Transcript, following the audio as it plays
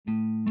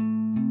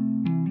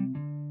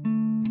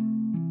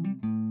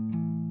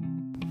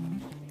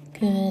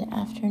Good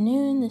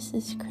afternoon, this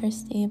is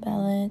Christy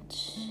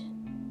Bellich,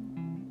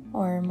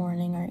 or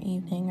morning or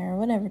evening or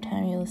whatever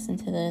time you listen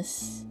to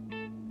this.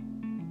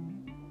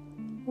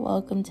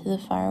 Welcome to the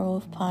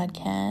Firewolf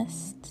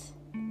Podcast.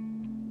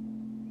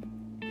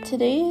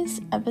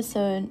 Today's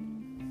episode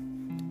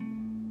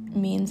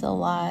means a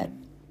lot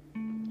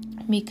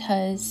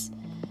because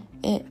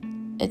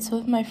it's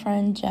with my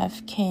friend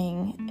Jeff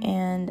King,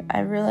 and I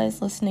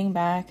realized listening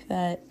back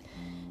that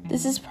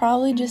this is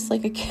probably just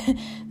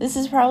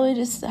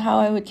how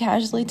I would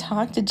casually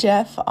talk to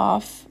Jeff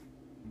offline,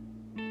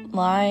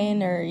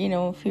 or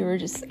if we were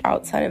just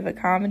outside of a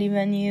comedy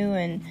venue.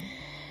 And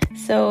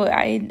so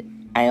I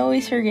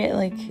always forget,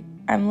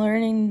 I'm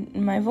learning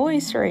my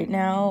voice right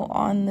now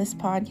on this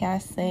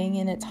podcast thing,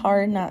 and it's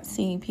hard not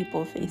seeing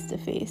people face to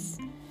face.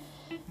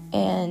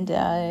 And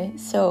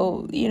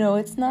so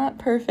it's not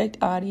perfect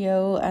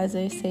audio, as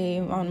I say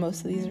on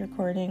most of these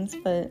recordings,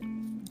 but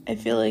I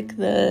feel like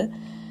the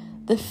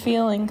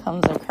feeling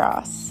comes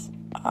across,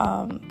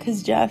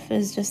 because Jeff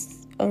is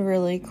just a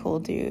really cool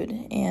dude,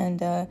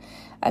 and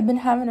I've been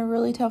having a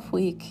really tough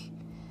week,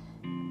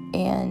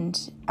 and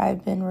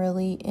I've been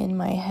really in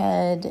my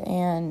head,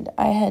 and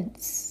I had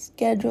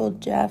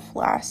scheduled Jeff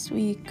last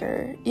week,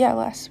 and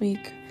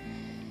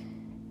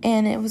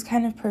it was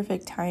kind of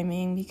perfect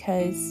timing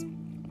because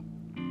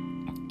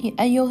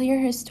you'll hear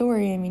his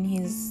story. I mean,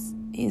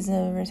 he's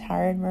a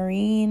retired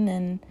Marine,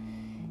 and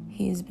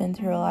he's been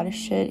through a lot of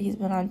shit. He's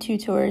been on 2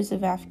 tours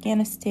of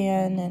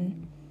Afghanistan,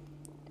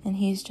 and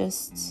he's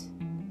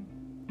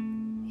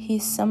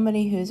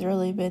somebody who's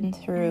really been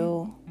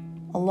through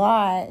a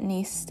lot, and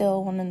he's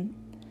still one of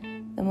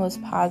the most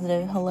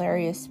positive,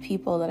 hilarious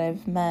people that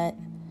I've met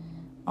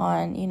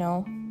on,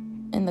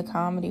 in the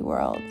comedy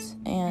world.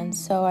 And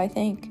so I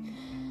think,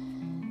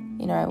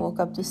 I woke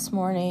up this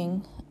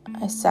morning,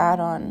 I sat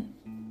on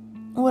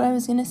what I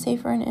was going to say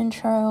for an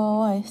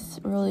intro. I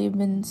really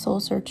been soul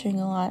searching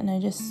a lot, and I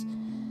just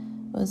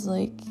was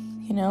like,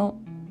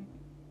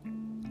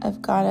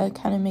 I've got to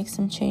kind of make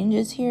some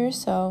changes here.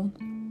 So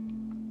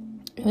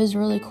it was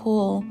really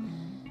cool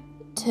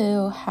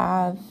to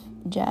have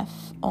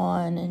Jeff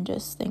on and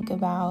just think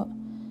about,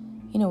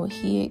 what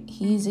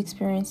he's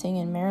experiencing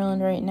in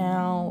Maryland right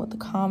now, what the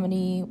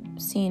comedy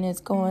scene is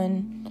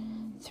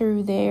going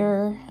through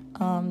there.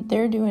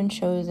 They're doing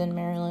shows in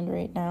Maryland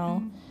right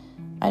now.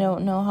 I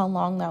don't know how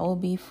long that will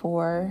be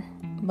for,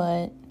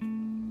 but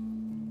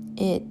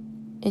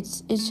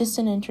it's just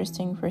an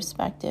interesting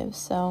perspective.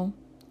 So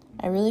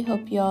I really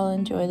hope you all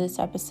enjoy this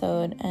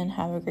episode and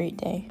have a great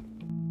day.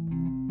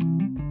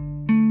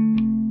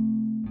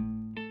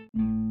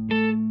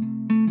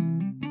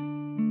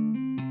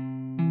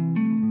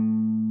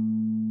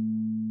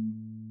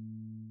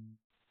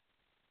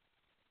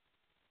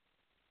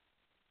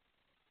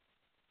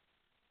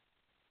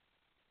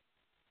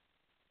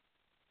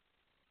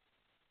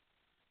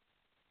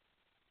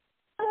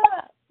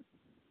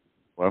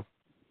 Hello?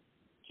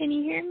 Can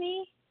you hear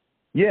me?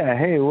 Yeah,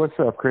 hey, what's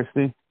up,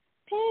 Christy?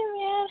 Hey,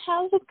 man,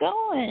 how's it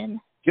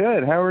going?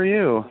 Good, how are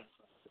you?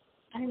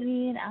 I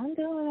mean, I'm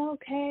doing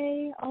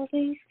okay, all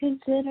things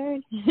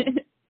considered.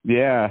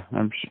 Yeah,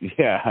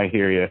 I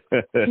hear you.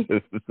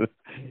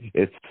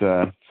 It's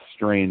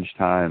strange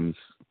times,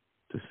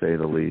 to say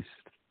the least.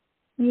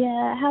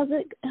 Yeah, how's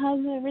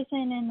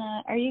everything in,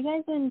 are you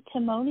guys in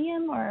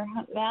Timonium or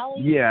Hunt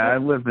Valley? Yeah, I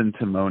live in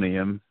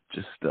Timonium.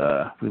 Just,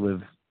 we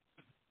live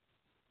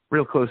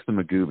real close to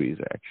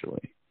Magoobies,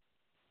 actually.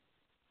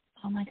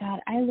 Oh my God,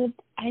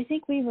 I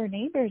think we were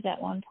neighbors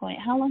at one point.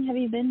 How long have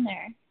you been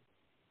there?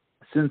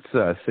 Since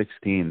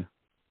 16.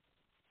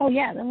 Oh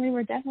yeah, then we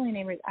were definitely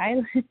neighbors.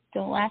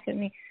 Don't laugh at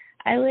me.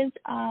 I lived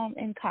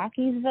in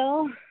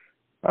Cockeysville.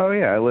 Oh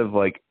yeah, I live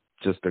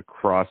just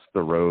across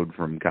the road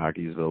from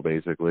Cockeysville,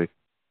 basically.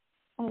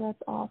 Oh,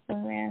 that's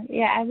awesome, man.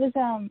 Yeah, I was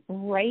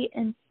right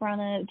in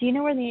front of, do you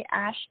know where the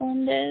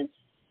Ashland is?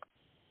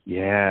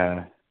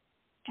 Yeah.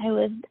 I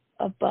lived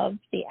above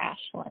the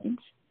Ashland.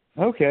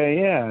 Okay,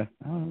 yeah.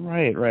 Oh,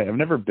 right. I've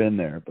never been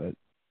there, but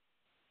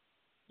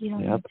you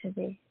don't need to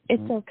be.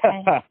 It's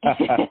okay.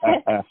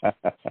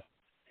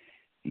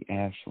 The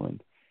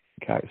Ashland.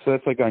 Okay, so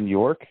that's on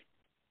York?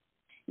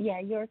 Yeah,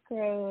 York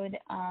Road,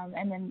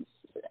 and then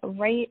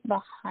right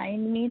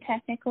behind me,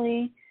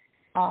 technically,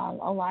 a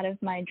lot of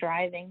my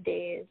driving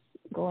days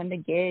going to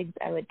gigs,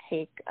 I would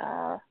take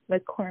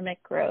McCormick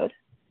Road.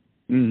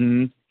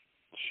 Mm-hmm.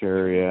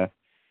 Sure, yeah.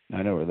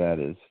 I know where that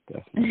is,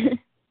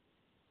 definitely.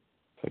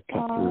 So I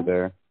cut through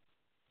there.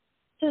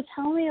 So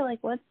tell me,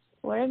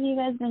 what have you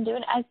guys been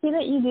doing? I see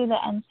that you do the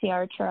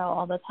NCR Trail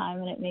all the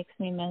time, and it makes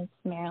me miss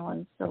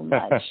Maryland so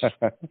much.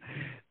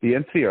 The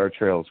NCR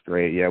Trail is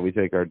great. Yeah, we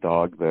take our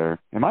dog there.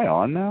 Am I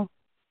on now?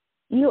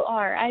 You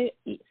are.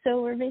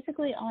 So we're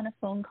basically on a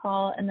phone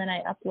call, and then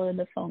I upload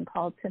the phone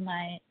call to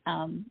my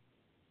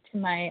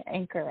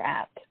Anchor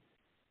app.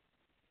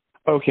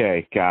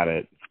 Okay, got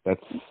it.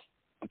 That's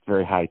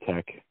very high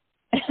tech.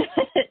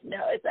 No,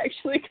 it's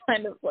actually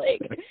kind of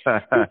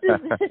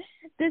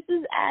this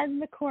is as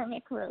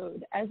McCormick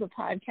Road as a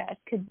podcast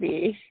could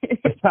be.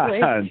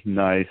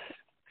 Nice.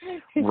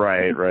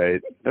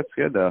 Right. That's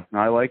good though. No,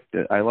 I liked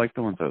it. I liked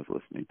the ones I was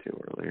listening to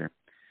earlier.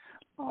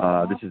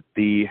 This is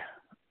the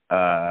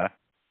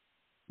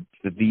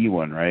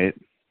one, right?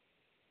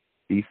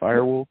 The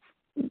Firewolf.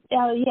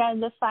 Oh yeah,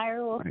 the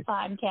Firewolf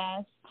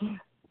podcast.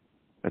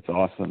 That's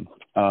awesome.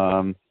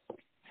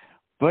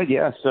 But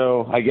yeah,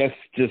 so I guess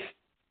just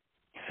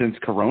since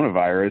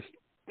coronavirus,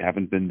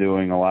 haven't been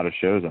doing a lot of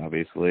shows.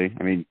 Obviously,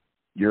 I mean,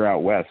 you're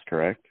out west,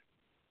 correct?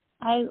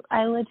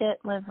 I legit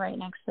live right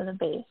next to the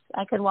base.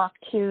 I could walk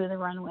to the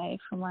runway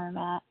from where I'm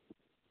at.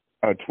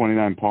 Oh,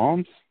 29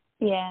 Palms?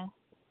 Yeah.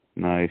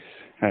 Nice.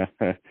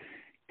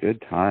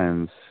 Good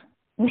times.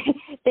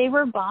 They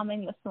were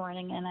bombing this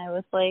morning, and I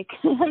was like,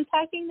 I'm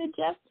talking to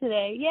Jeff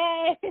today.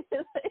 Yay!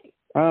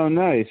 Oh,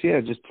 nice.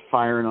 Yeah, just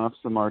firing off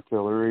some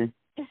artillery.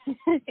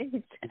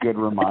 Good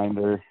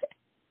reminder.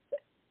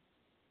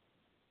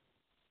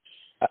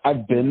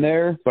 I've been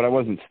there, but I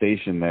wasn't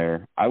stationed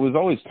there. I was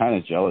always kind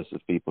of jealous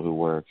of people who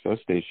were. So I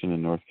was stationed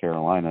in North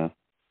Carolina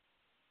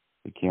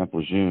at Camp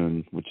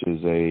Lejeune, which is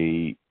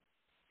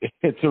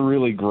it's a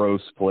really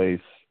gross place,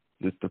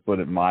 just to put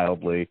it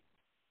mildly.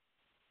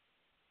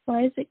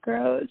 Why is it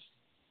gross?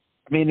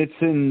 I mean, it's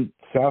in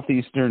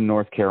southeastern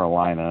North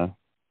Carolina,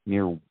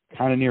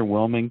 kind of near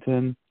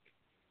Wilmington,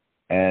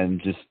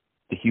 and just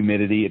the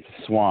humidity. It's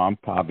a swamp,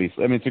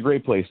 obviously. I mean, it's a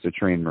great place to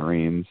train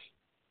Marines.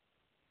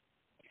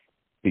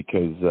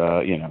 Because,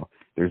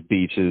 there's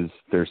beaches,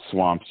 there's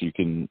swamps, you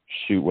can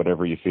shoot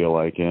whatever you feel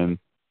like in.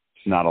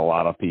 There's not a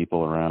lot of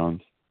people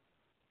around.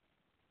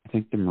 I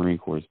think the Marine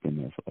Corps has been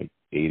there for like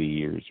 80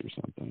 years or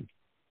something.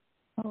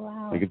 Oh,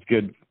 wow. Like, it's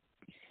good.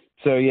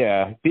 So,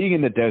 yeah, being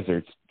in the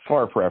desert's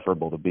far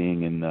preferable to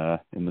being in the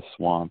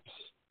swamps.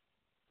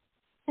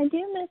 I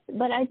do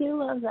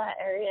love that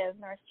area of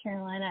North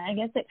Carolina. I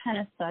guess it kind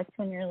of sucks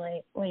when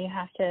you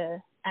have to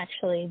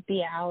actually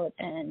be out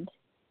and...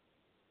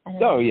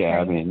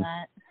 Yeah, I mean,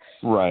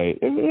 right.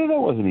 That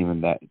wasn't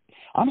even that.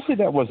 Honestly,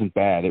 that wasn't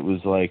bad. It was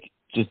like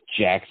just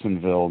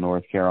Jacksonville,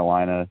 North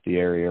Carolina. The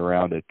area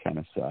around it kind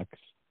of sucks.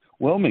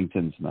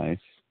 Wilmington's nice.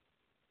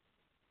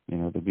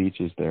 The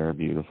beaches there are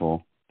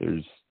beautiful.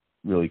 There's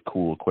really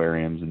cool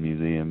aquariums and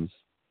museums.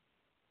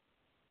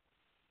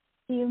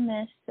 You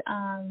missed,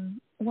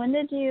 when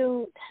did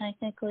you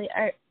technically,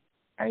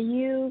 are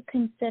you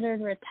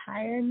considered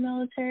retired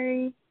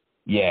military?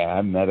 Yeah,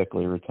 I'm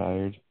medically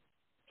retired.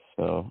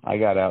 So I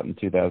got out in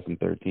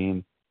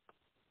 2013.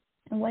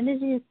 And when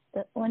did you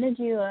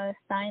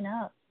sign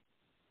up?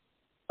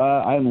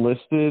 I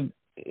enlisted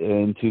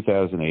in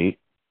 2008.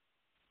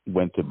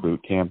 Went to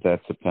boot camp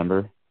that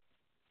September,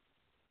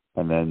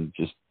 and then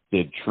just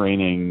did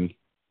training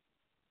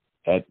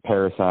at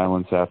Parris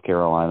Island, South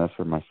Carolina,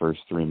 for my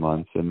first 3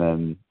 months, and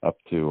then up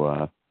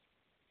to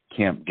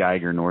Camp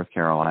Geiger, North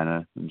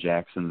Carolina, in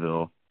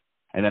Jacksonville,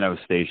 and then I was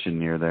stationed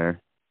near there.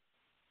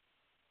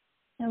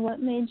 And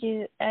what made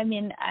you? I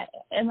mean,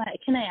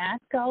 can I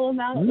ask all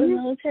about the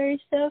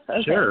military stuff?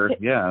 Okay. Sure.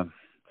 Yeah.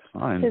 It's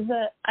fine. Because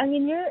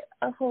you're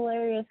a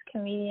hilarious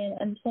comedian,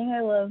 and the thing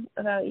I love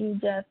about you,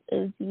 Jeff,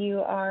 is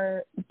you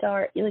are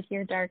dark. Like,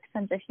 your dark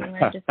sense of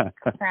humor just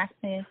cracks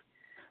me.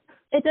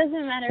 It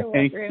doesn't matter what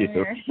Thank room you.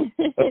 you're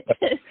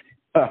in.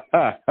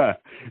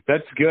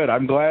 That's good.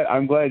 I'm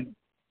glad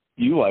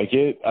you like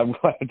it. I'm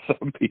glad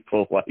some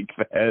people like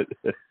that.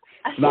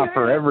 It's not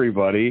for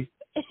everybody.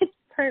 It's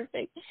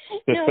perfect.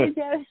 No,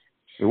 Jeff.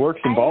 It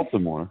works in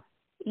Baltimore.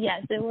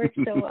 Yes, it works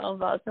so well in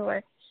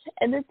Baltimore.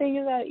 And the thing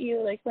about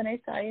you, like, when I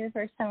saw you the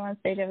first time on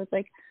stage, I was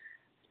like,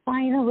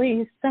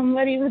 finally,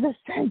 somebody with a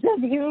sense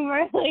of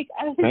humor. Like,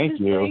 I was Thank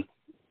just you.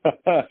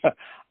 like...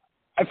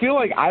 I feel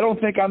like I don't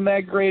think I'm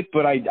that great,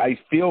 but I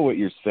feel what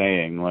you're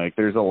saying. Like,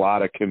 there's a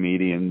lot of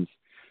comedians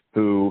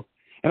who,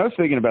 and I was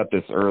thinking about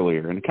this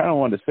earlier and kind of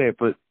wanted to say it,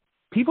 but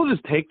people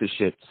just take the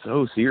shit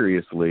so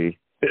seriously,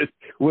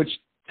 which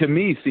to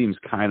me seems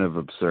kind of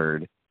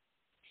absurd.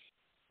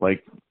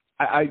 Like,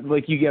 I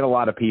like, you get a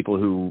lot of people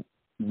who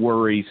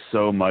worry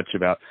so much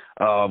about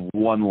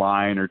one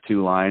line or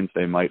two lines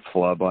they might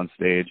flub on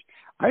stage.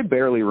 I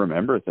barely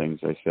remember things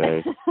I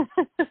say.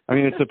 I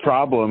mean, it's a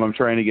problem. I'm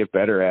trying to get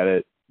better at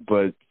it.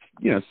 But,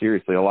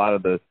 seriously, a lot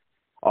of the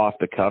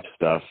off-the-cuff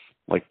stuff,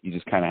 like, you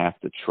just kind of have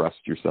to trust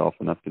yourself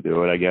enough to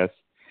do it, I guess.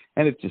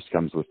 And it just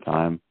comes with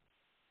time.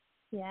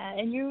 Yeah,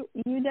 and you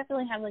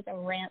definitely have, like, a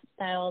rant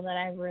style that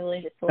I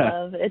really just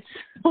love. It's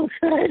so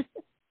good.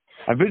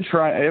 I've been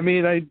trying. I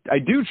mean, I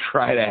do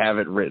try to have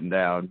it written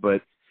down,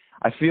 but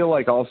I feel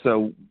like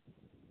also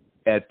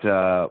at,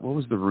 what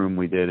was the room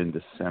we did in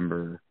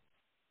December?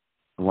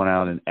 The one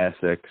out in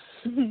Essex.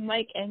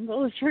 Mike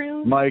Engel's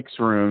room? Mike's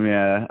room,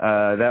 yeah.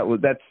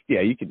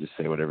 You can just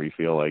say whatever you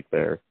feel like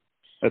there.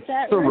 That's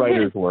the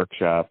writer's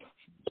workshop.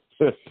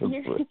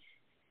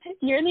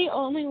 You're the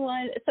only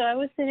one. So I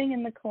was sitting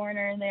in the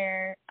corner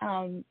there,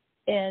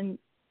 and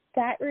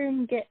that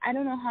room I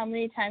don't know how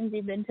many times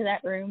you've been to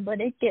that room, but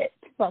it gets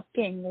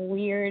fucking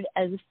weird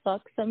as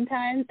fuck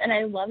sometimes, and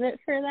I love it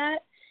for that.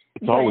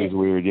 It's always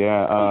weird,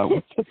 yeah.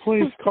 What's the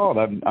place called?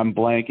 I'm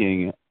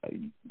blanking.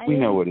 We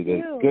know what it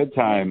is. Good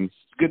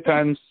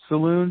Times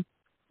Saloon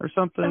or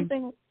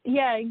something.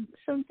 Yeah,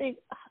 something.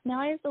 Now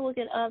I have to look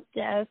it up,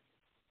 Jeff.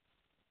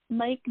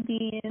 Mike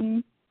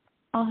Dean.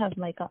 I'll have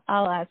Mike.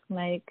 I'll ask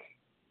Mike.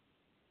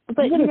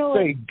 But I'm gonna you know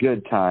say what?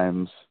 good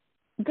times.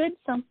 Good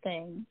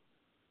something.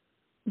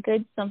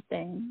 Good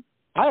something.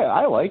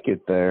 I like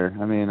it there.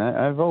 I mean,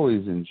 I've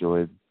always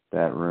enjoyed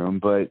that room,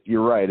 but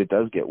you're right, it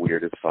does get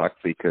weird as fuck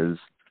because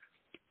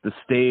the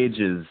stage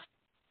is,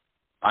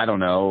 I don't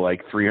know,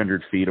 like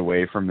 300 feet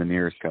away from the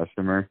nearest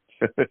customer.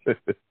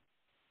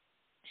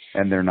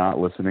 And they're not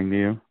listening to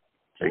you.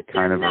 They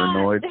kind of are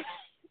annoyed.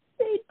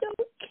 They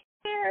don't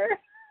care.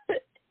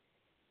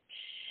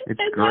 It's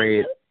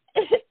great.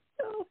 It's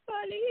so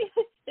funny.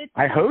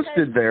 I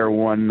hosted there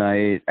one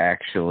night,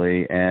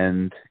 actually,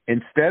 and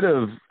instead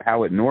of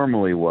how it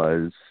normally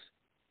was,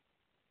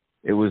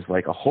 it was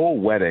like a whole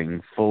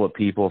wedding full of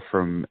people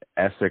from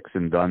Essex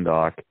and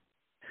Dundalk.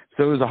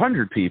 So it was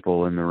 100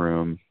 people in the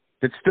room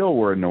that still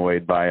were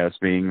annoyed by us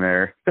being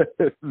there.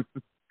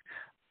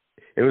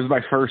 It was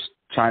my first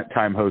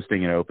time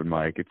hosting an open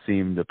mic. It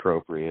seemed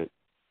appropriate.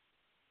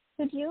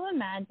 Could you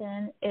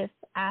imagine if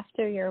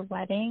after your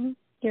wedding,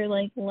 you're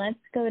like, let's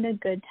go to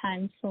Good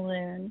Time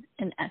Saloon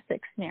in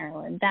Essex,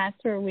 Maryland. That's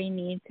where we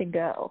need to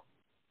go.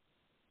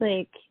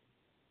 Like,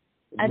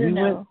 I don't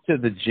know. We went to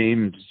the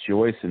James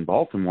Joyce in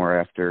Baltimore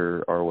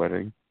after our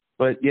wedding.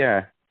 But,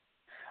 yeah.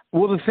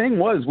 Well, the thing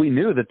was, we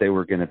knew that they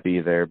were going to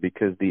be there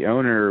because the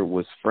owner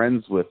was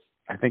friends with,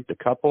 I think, the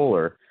couple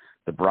or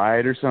the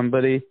bride or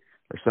somebody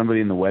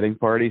in the wedding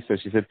party. So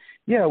she said,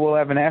 yeah, we'll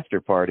have an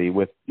after party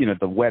with,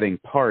 the wedding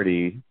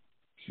party,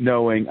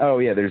 knowing, oh,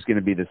 yeah, there's going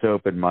to be this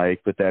open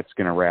mic, but that's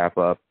going to wrap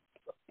up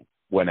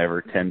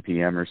whenever, 10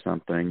 p.m. or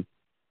something.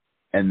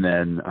 And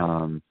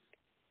then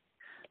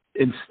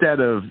instead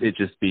of it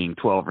just being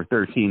 12 or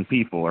 13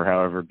 people or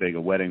however big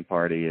a wedding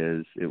party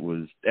is, it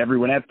was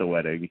everyone at the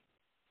wedding.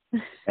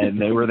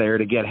 And they were there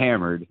to get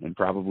hammered and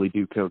probably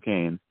do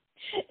cocaine.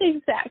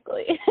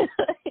 Exactly.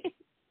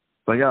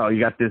 Like, oh, you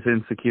got this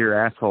insecure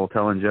asshole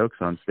telling jokes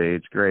on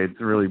stage. Great.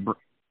 It's really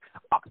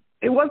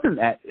it wasn't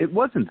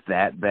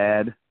that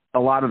bad. A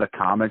lot of the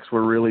comics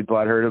were really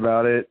butthurt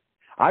about it.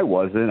 I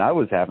wasn't. I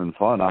was having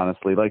fun,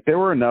 honestly. Like, there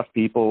were enough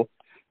people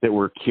that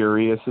were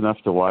curious enough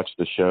to watch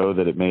the show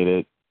that it made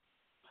it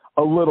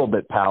a little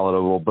bit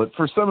palatable. But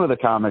for some of the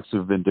comics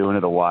who've been doing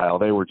it a while,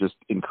 they were just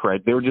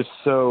they were just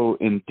so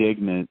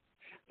indignant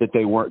that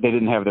they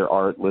didn't have their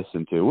art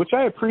listened to, which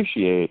I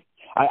appreciate.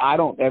 I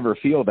don't ever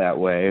feel that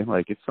way.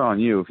 Like, it's on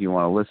you if you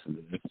want to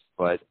listen to it,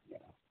 but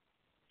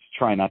just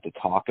try not to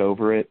talk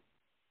over it.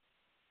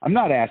 I'm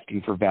not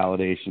asking for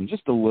validation,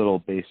 just a little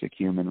basic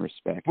human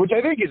respect, which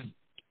I think is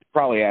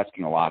probably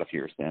asking a lot if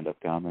you're a stand-up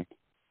comic.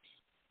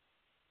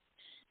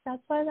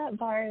 That's why that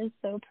bar is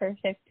so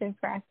perfect to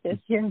practice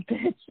your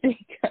bitch,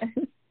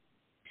 because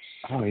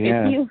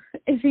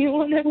if you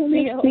want to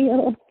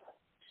feel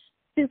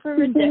super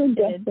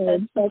rejected,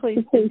 that's the place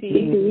to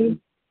be.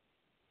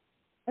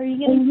 Are you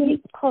getting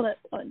hold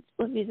on,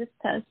 let me just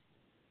test.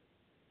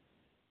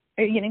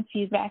 Are you getting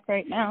feedback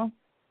right now?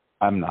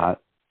 I'm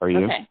not. Are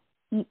you? Okay.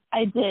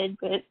 I did,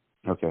 but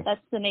okay.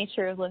 That's the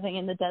nature of living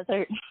in the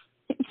desert.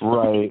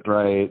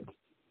 Right.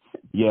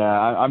 Yeah,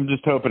 I'm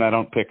just hoping I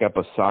don't pick up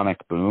a sonic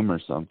boom or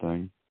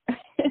something.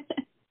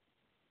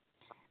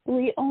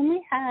 We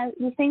only have,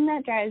 the thing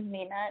that drives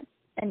me nuts,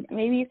 and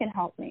maybe you can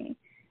help me.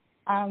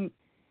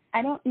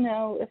 I don't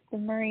know if the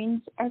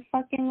Marines are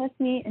fucking with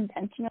me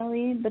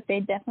intentionally, but they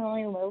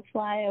definitely low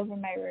fly over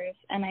my roof,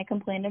 and I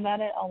complained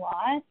about it a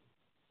lot.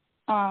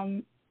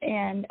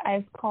 And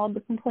I've called the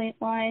complaint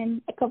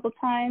line a couple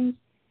times,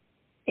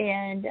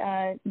 and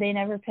they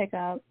never pick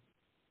up.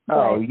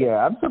 Oh,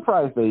 yeah. I'm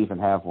surprised they even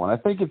have one. I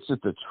think it's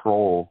just a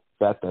troll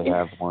that they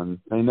have one.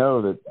 They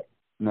know that it's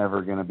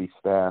never going to be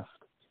staffed.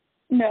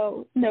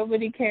 No,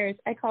 nobody cares.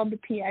 I called the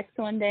PX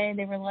one day, and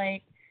they were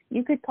like,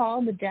 you could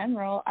call the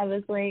general. I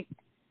was like,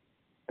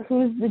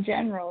 who's the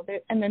general?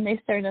 And then they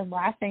started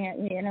laughing at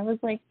me, and I was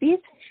like, these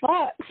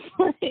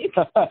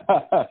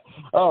fucks.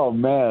 Oh,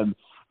 man.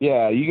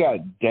 Yeah, you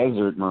got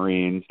desert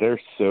Marines. They're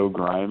so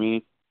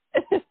grimy.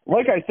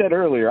 Like I said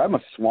earlier, I'm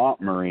a swamp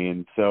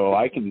Marine, so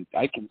I can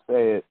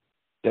say it.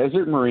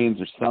 Desert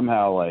Marines are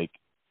somehow like,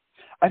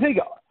 I think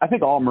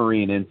all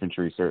Marine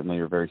infantry certainly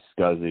are very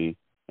scuzzy,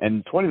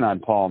 and 29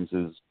 Palms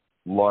is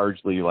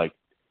largely like,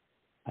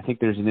 I think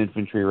there's an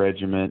infantry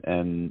regiment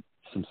and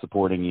some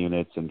supporting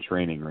units and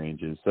training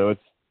ranges, so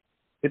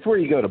it's where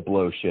you go to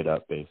blow shit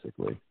up,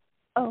 basically.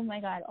 Oh my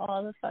God,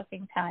 all the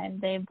fucking time.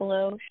 They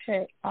blow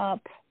shit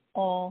up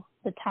all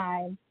the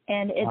time.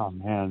 And it's, oh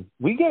man,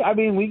 we get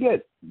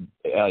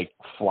like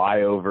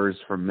flyovers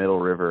from Middle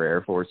River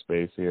Air Force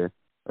Base here,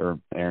 or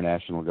Air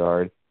National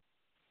Guard.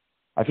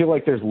 I feel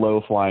like there's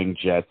low flying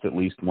jets at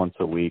least once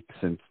a week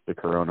since the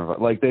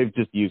coronavirus. Like, they've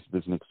just used it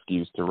as an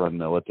excuse to run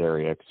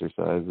military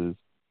exercises.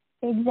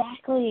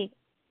 Exactly.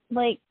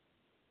 Like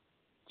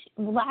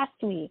last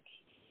week,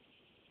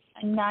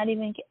 I'm not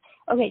even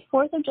okay,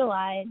 4th of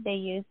July, they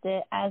used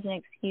it as an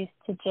excuse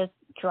to just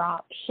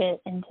drop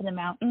shit into the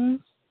mountains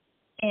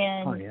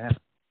and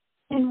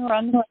and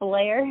run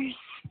flares.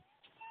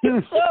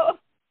 So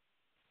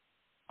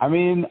I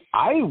mean,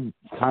 I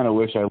kind of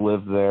wish I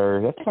lived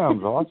there. That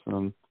sounds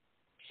awesome.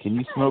 Can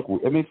you smoke?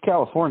 I mean, it's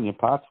California.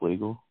 Pot's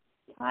legal.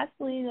 Pot's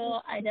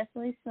legal. I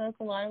definitely smoke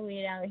a lot of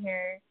weed out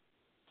here.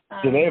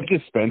 Do they have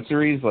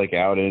dispensaries like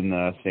out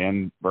in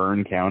San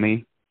Bern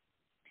County?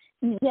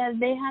 Yeah,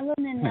 they have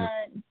them in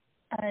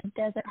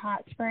Desert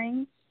Hot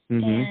Springs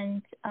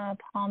and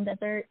Palm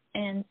Desert,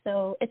 and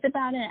so it's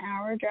about an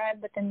hour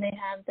drive. But then they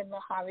have the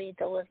Mojave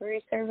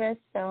delivery service,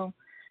 so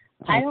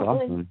I don't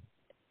awesome. really.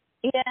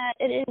 Yeah,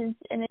 it is,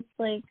 and it's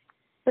like,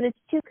 but it's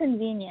too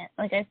convenient.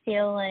 Like I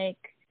feel like.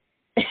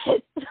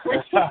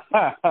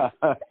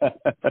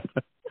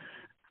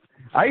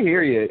 I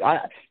hear you.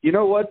 You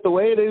know what? The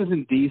way it is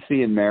in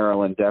D.C. and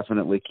Maryland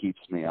definitely keeps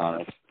me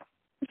honest.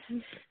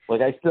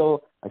 Like I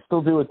still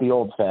do it the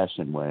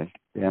old-fashioned way.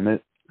 Damn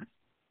it.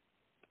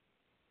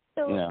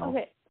 So you know.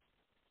 Okay,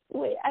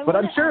 wait. But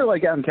I'm sure,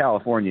 like out in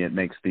California, it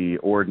makes the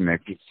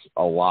ordinance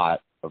a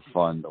lot of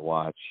fun to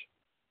watch.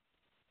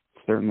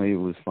 Certainly, it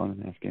was fun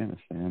in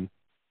Afghanistan.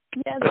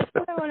 Yeah, that's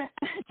what I want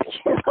to ask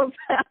you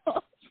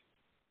about.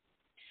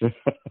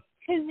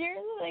 Because you're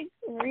like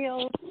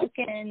real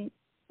fucking,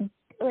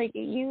 like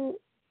you've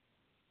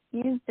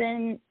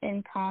been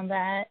in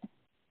combat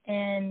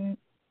and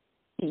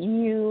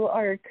you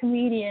are a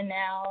comedian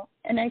now,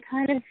 and I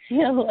kind of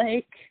feel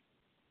like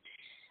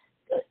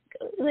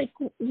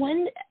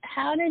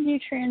how did you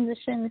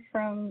transition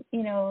from,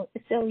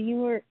 so you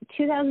were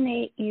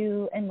 2008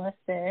 you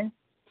enlisted.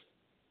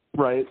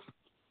 Right.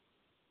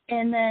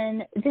 And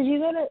then did you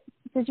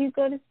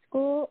go to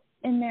school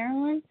in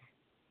Maryland?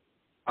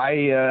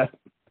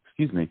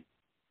 Excuse me.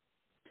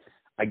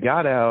 I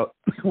got out.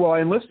 Well,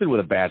 I enlisted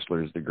with a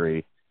bachelor's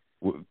degree.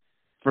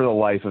 For the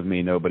life of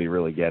me, nobody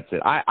really gets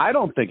it. I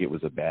don't think it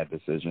was a bad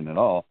decision at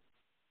all.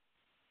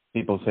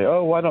 People say,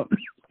 "Oh, why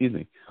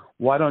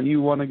don't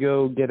you want to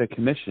go get a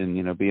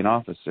commission? Be an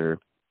officer?"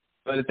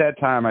 But at that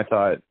time, I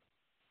thought, I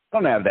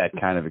don't have that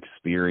kind of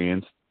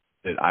experience.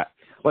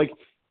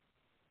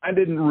 I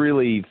didn't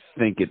really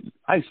think it.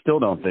 I still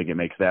don't think it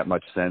makes that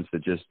much sense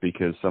that just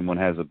because someone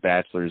has a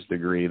bachelor's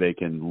degree, they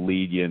can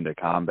lead you into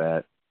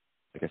combat.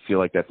 Like I feel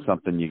like that's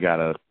something you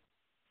gotta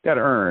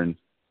earn.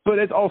 But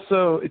it's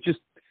just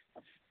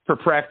for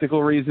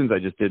practical reasons. I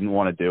just didn't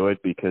want to do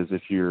it because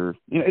if you're,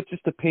 it's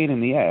just a pain in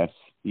the ass.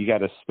 You got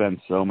to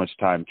spend so much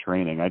time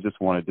training. I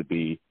just wanted to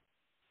be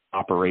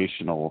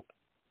operational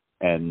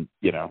and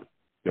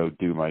go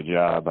do my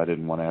job. I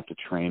didn't want to have to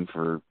train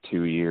for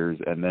 2 years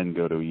and then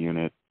go to a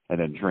unit and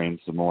then train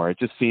some more. It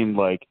just seemed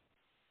like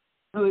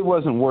it really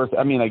wasn't worth.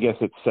 I mean, I guess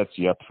it sets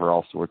you up for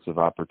all sorts of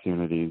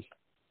opportunities.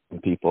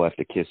 And people have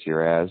to kiss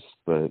your ass,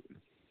 but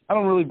I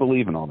don't really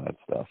believe in all that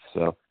stuff.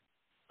 So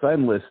I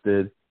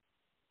enlisted.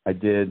 I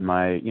did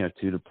my,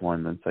 2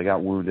 deployments. I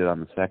got wounded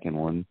on the second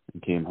one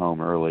and came home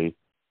early,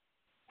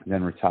 and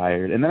then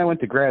retired. And then I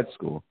went to grad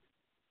school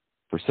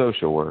for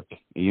social work at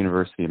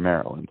University of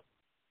Maryland,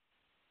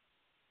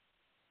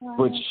 Wow.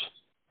 which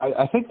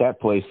I think that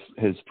place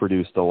has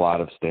produced a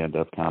lot of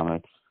stand-up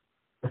comics.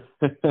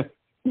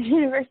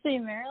 University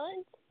of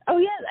Maryland? Oh,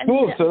 yeah.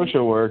 School of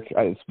social work,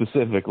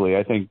 specifically.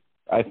 I think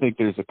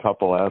there's a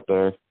couple out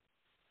there.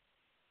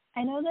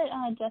 I know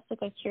that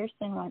Jessica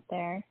Kirsten went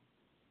there.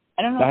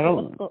 I don't know if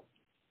it was school.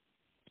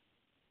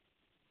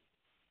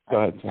 Go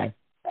ahead, sorry.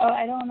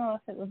 I don't know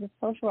if it was a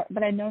social work,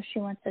 but I know she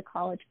went to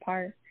College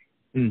Park.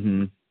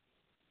 Mm-hmm.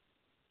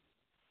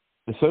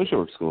 The social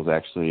work school is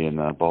actually in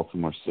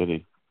Baltimore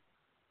City.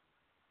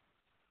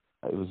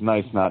 It was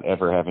nice not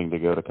ever having to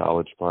go to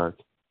College Park.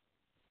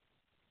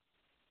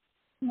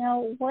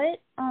 Now,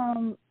 what?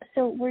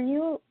 So were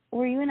you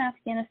in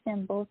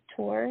Afghanistan both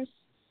tours?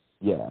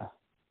 Yeah.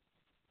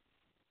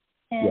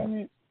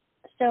 And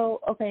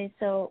so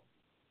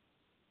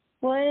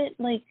what?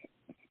 Like,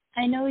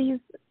 I know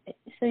you.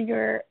 So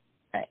you're.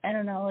 I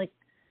don't know. Like,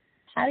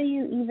 how do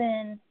you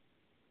even?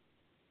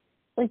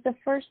 Like the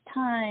first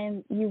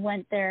time you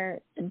went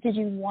there, did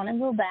you want to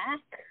go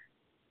back?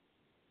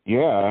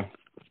 Yeah,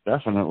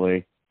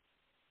 definitely.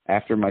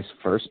 After my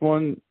first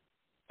one,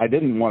 I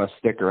didn't want to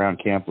stick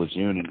around Camp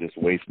Lejeune and just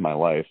waste my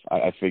life.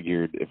 I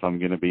figured if I'm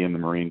going to be in the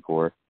Marine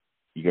Corps,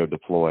 you go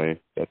deploy.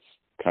 That's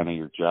kind of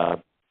your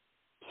job.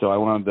 So I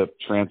wound up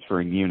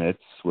transferring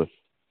units with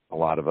a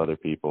lot of other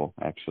people,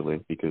 actually,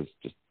 because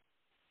just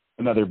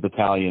another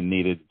battalion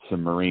needed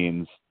some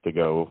Marines to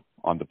go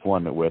on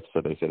deployment with.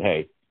 So they said,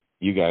 hey,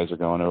 you guys are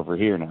going over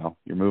here now.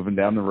 You're moving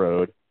down the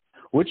road,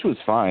 which was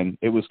fine.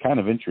 It was kind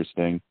of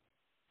interesting.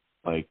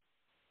 Like,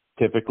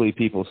 typically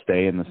people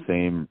stay in the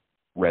same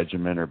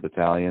regiment or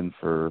battalion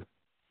for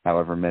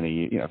however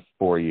many,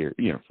 4 years,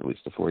 for at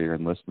least a 4-year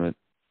enlistment.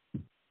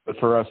 But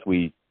for us,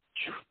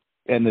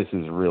 and this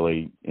is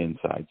really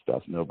inside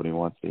stuff nobody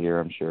wants to hear,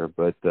 I'm sure,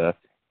 but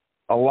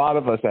a lot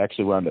of us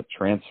actually wound up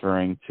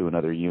transferring to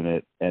another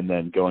unit and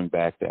then going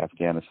back to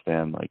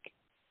Afghanistan, like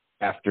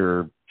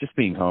after just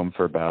being home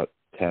for about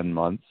 10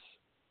 months.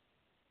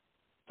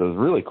 So it was a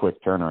really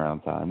quick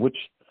turnaround time, which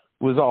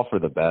was all for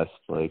the best.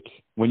 Like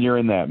when you're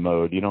in that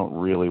mode, you don't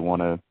really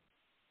want to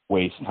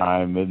waste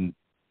time. And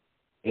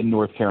in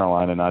North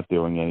Carolina not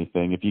doing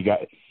anything. If you got,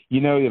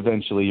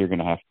 eventually you're going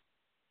to have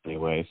to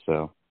anyway.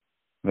 So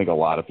I think a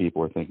lot of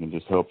people are thinking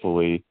just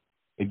hopefully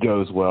it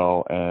goes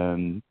well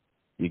and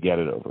you get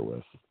it over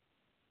with.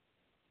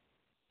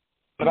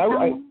 But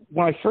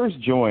when I first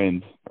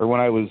joined, or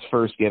when I was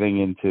first getting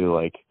into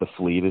like the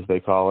fleet, as they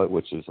call it,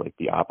 which is like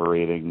the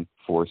operating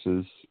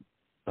forces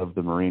of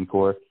the Marine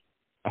Corps,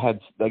 I had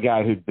a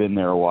guy who'd been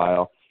there a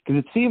while, because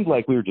it seemed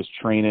like we were just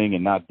training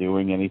and not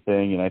doing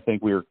anything. And I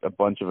think a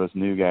bunch of us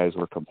new guys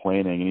were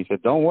complaining. And he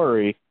said, "Don't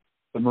worry,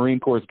 the Marine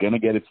Corps is going to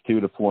get its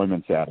 2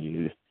 deployments out of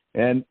you."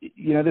 And,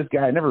 this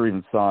guy, I never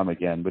even saw him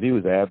again, but he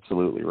was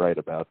absolutely right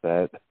about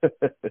that.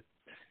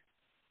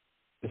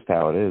 Just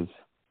how it is.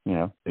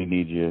 They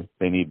need you.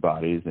 They need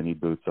bodies. They need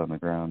boots on the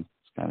ground.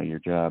 It's kind of your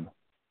job.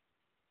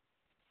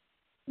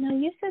 No,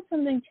 you said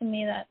something to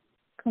me that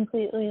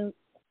completely,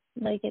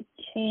 it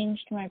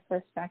changed my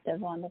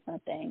perspective on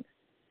different things.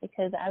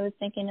 Because I was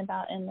thinking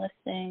about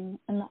enlisting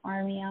in the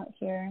Army out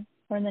here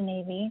or the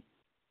Navy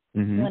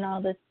when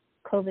all this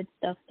COVID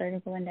stuff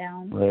started going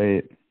down.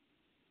 Right.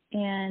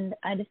 And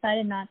I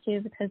decided not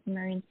to because the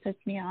Marines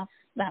pissed me off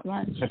that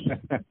much.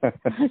 I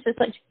was just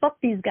like, fuck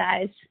these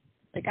guys.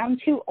 Like, I'm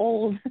too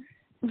old.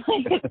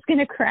 It's going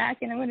to crack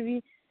and I'm going to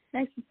be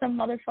next to some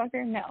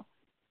motherfucker. No.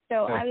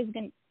 So I was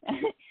going to,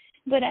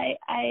 but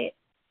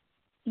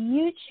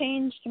you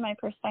changed my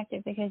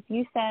perspective because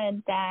you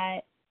said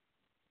that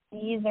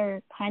these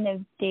are kind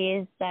of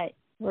days that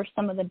were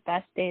some of the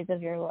best days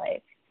of your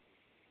life.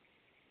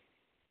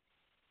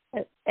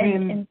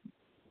 And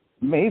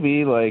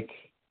maybe,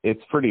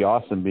 it's pretty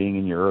awesome being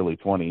in your early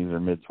 20s or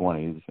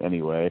mid-20s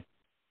anyway.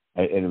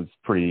 And it was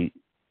pretty,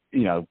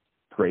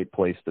 great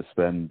place to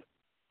spend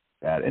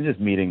that. And just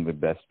meeting the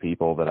best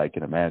people that I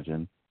can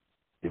imagine,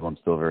 people I'm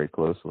still very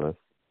close with.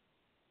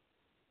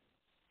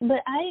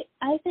 But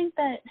I think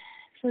that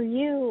for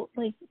you,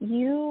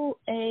 you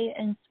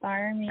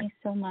inspire me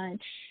so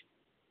much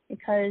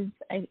because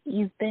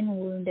you've been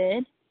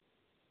wounded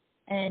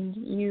and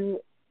you're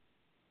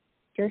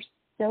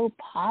so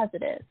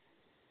positive.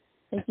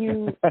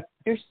 You're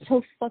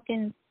so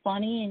fucking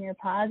funny and you're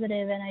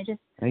positive, and I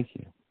just thank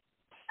you.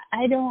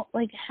 I don't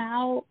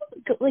how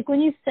when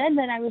you said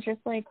that I was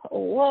just like,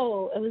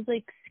 whoa, it was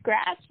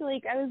scratch,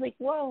 I was like,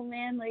 whoa,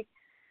 man,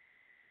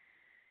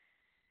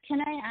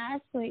 can I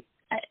ask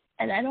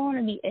and I don't want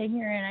to be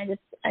ignorant.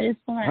 I just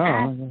want to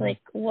ask,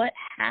 what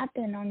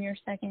happened on your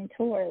second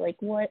tour?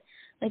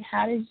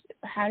 How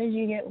did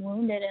you get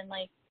wounded? And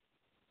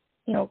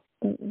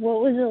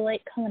what was it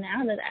like coming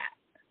out of that?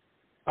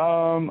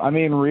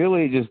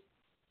 Really just,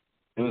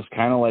 it was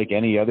kind of like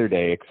any other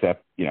day,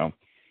 except,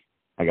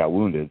 I got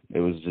wounded. It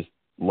was just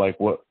like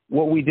what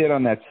we did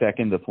on that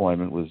second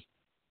deployment was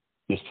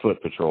just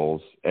foot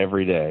patrols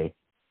every day.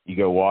 You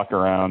go walk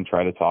around,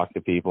 try to talk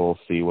to people,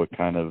 see what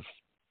kind of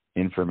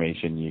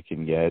information you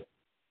can get.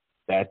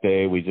 That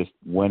day we just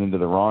went into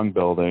the wrong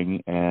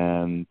building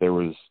and there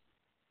was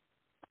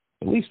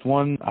at least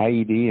one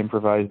IED,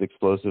 improvised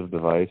explosive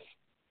device.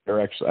 There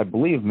were actually, I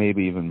believe,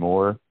 maybe even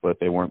more, but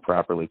they weren't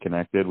properly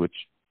connected, which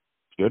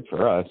is good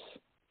for us.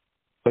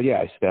 But yeah,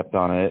 I stepped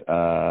on it.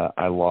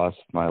 I lost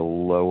my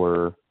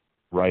lower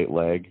right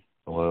leg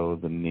below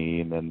the knee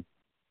and then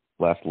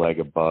left leg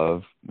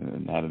above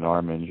and had an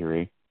arm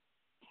injury.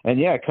 And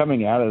yeah,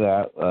 coming out of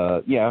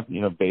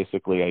that,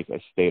 basically I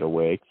stayed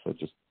awake. So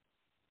just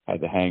had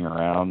to hang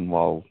around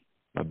while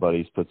my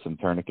buddies put some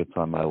tourniquets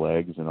on my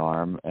legs and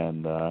arm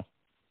and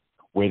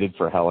waited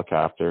for a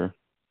helicopter.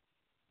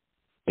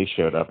 They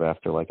showed up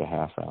after a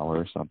half hour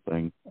or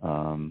something.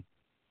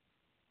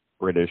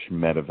 British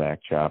medevac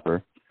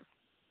chopper.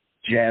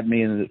 Jabbed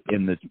me in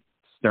the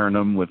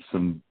sternum with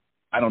some,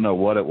 I don't know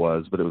what it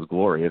was, but it was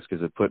glorious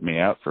because it put me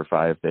out for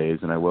 5 days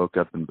and I woke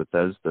up in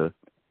Bethesda.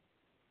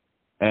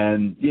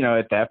 And,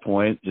 at that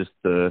point, just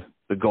the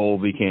goal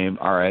became,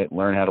 all right,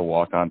 learn how to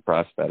walk on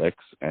prosthetics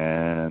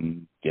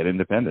and get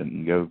independent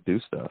and go do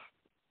stuff.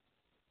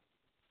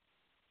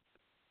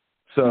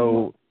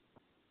 So,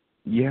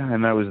 yeah,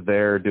 and I was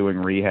there doing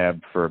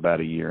rehab for about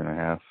 1.5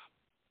 years.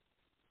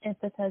 At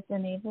Bethesda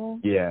Naval?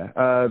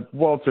 Yeah.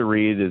 Walter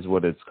Reed is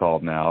what it's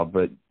called now,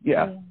 but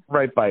yeah,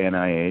 right by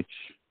NIH.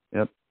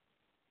 Yep.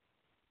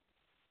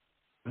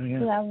 Oh, yeah.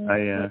 So that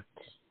was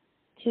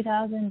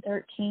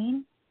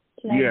 2013?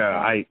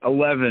 Yeah,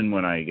 11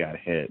 when I got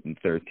hit and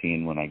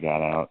 13 when I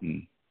got out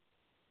and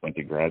went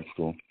to grad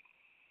school.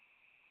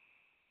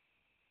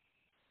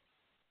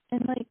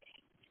 And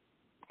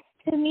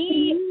to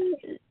me,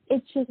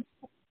 it's just,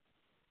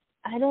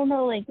 I don't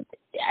know,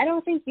 I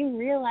don't think you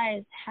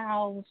realize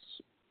how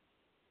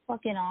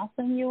fucking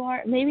awesome you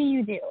are. Maybe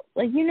you do.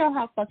 You know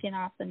how fucking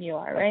awesome you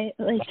are, right?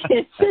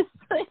 It's just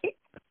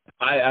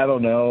I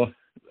don't know.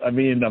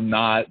 I'm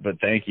not, but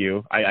thank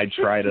you. I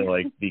try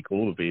to be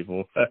cool to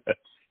people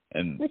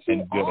and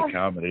good at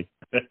comedy.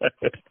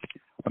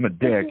 I'm a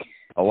dick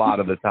a lot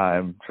of the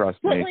time,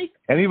 trust me.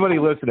 Anybody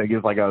listening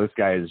is like, oh, this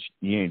guy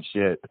he ain't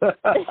shit. But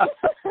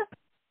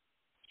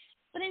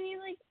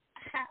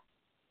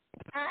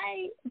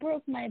I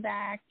broke my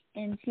back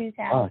in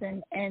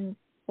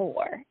 2004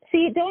 4.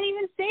 See, don't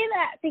even say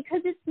that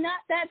because it's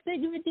not that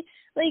big of a deal.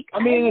 Like, I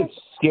mean, it's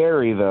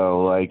scary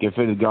though. Like, if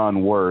it had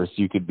gone worse,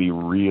 you could be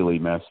really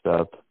messed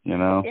up. You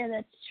know? Yeah,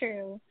 that's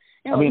true.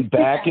 No, I mean,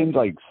 back and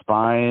like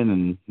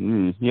spine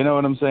and you know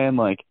what I'm saying?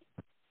 Like,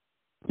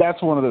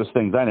 that's one of those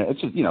things. I know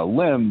it's just, you know,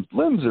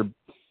 limbs are,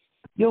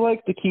 you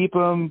like to keep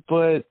them,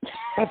 but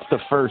that's the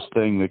first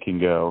thing that can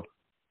go.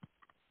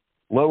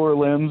 Lower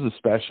limbs,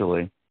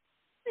 especially.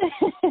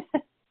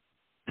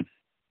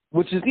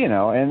 Which is, you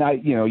know,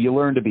 and you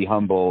learn to be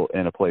humble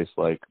in a place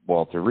like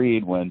Walter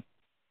Reed when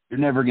you're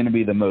never going to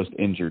be the most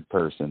injured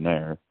person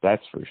there.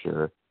 That's for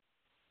sure.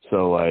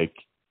 So, like,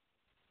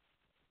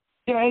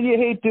 yeah, and you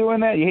hate doing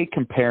that. You hate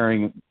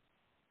comparing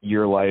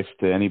your life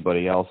to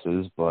anybody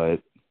else's, but,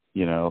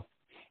 you know,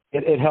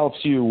 it helps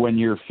you when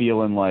you're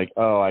feeling like,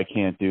 oh, I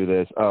can't do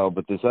this. Oh,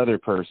 but this other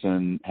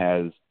person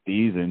has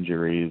these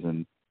injuries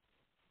and,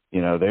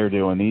 you know, they're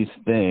doing these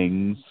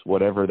things,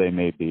 whatever they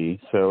may be.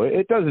 So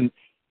it doesn't,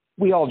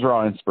 we all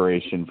draw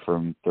inspiration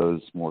from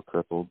those more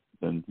crippled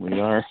than we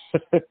are.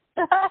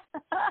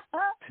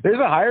 There's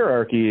a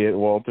hierarchy at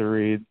Walter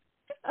Reed.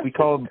 We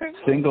call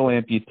single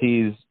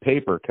amputees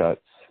paper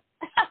cuts.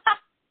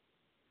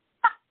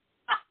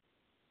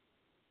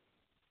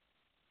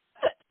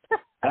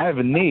 I have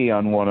a knee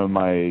on one of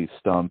my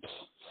stumps,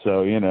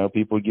 so, you know,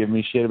 people give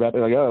me shit about it.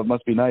 Like, oh, it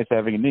must be nice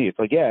having a knee. It's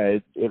like, yeah,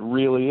 it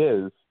really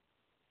is.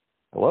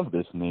 I love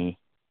this knee.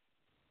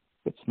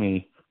 Gets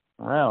me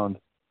around.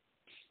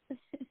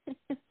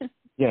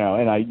 You know,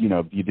 and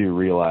you do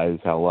realize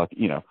how lucky,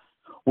 you know,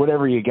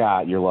 whatever you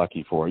got, you're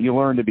lucky for. You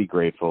learn to be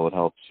grateful. It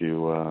helps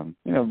you,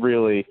 you know,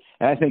 really.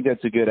 And I think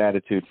that's a good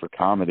attitude for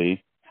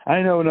comedy.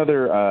 I know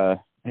another,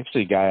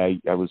 actually, guy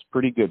I was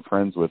pretty good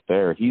friends with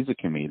there. He's a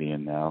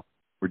comedian now.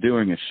 We're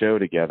doing a show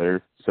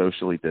together,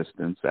 socially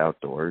distanced,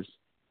 outdoors.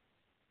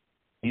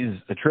 He's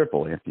a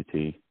triple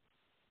amputee,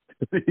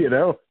 you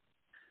know?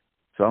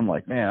 So I'm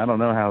like, man, I don't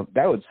know how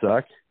that would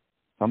suck.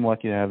 I'm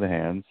lucky to have the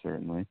hands,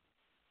 certainly.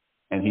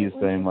 And he's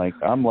saying, like,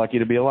 I'm lucky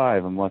to be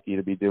alive. I'm lucky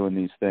to be doing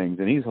these things.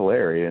 And he's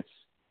hilarious.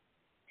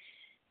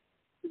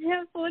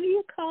 Yeah, what do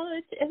you call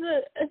it?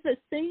 If a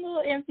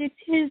single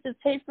amputee is a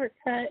paper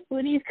cut,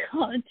 what do you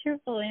call a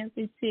triple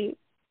amputee?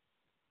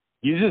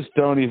 You just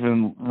don't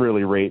even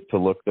really rate to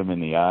look them in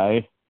the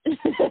eye.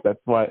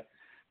 That's why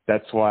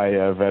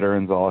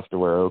veterans all have to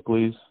wear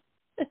Oakleys.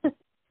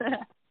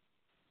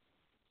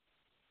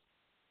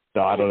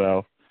 So I don't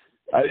know.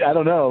 I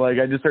don't know. Like,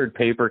 I just heard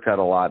paper cut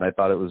a lot, and I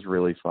thought it was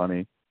really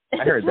funny.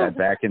 I heard that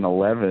back in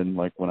 2011,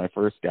 like when I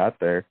first got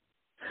there.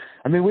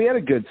 I mean, we had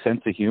a good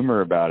sense of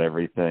humor about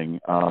everything.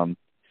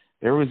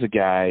 There was a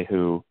guy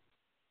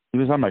he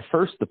was on my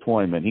first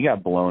deployment. He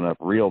got blown up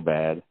real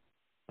bad. I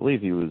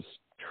believe he was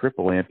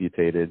triple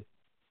amputated.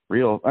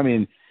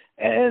 And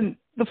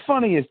the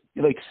funniest,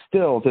 like,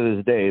 still to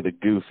this day, the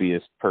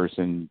goofiest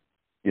person,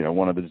 you know,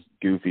 one of the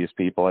goofiest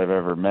people I've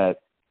ever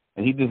met.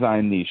 And he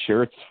designed these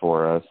shirts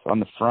for us. On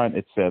the front,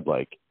 it said,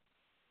 like,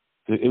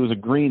 it was a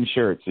green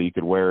shirt, so you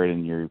could wear it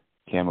in your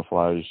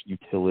camouflage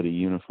utility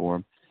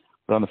uniform.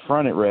 But on the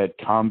front, it read,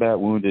 Combat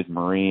Wounded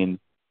Marine,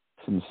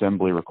 some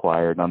assembly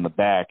required. And on the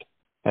back,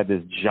 had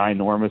this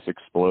ginormous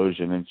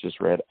explosion, and it just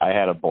read, I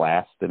had a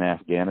blast in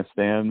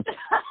Afghanistan.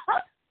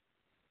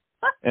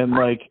 And,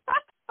 like,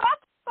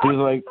 he was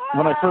like,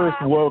 when I first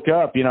woke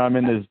up, you know, I'm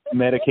in this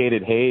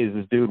medicated haze.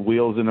 This dude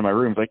wheels into my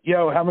room. He's like,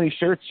 yo, how many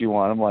shirts you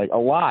want? I'm like, a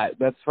lot.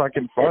 That's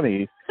fucking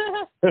funny.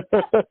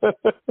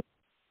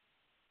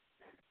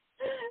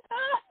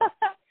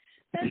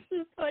 That's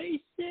some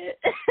funny shit.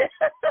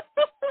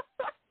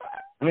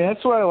 I mean,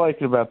 that's what I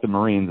liked about the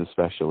Marines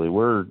especially.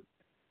 We're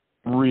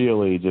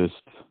really just,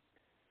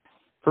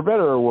 for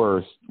better or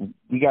worse,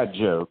 we got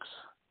jokes.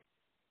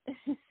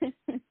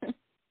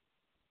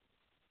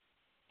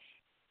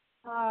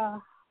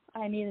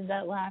 I needed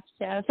that laugh,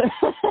 Jeff.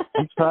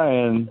 I'm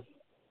trying.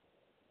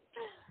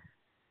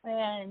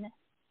 Man.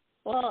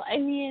 Well, I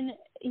mean,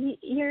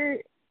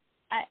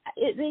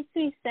 it makes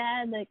me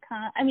sad that,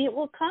 comedy's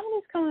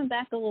coming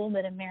back a little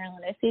bit in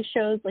Maryland. I see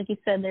shows, like you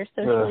said, they're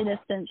socially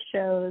distant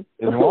shows.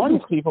 As long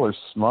as people are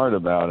smart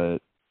about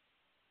it.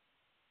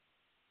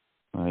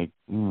 Like,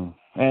 and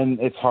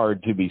it's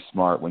hard to be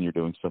smart when you're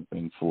doing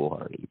something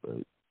foolhardy, but,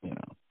 you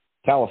know,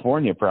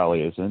 California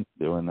probably isn't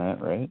doing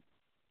that, right?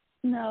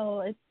 No,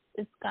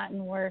 it's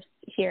gotten worse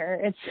here.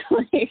 It's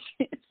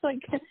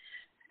like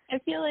I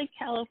feel like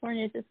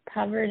California is just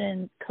covered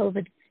in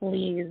COVID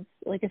fleas.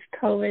 Like, if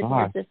COVID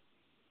was just,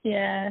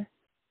 yeah.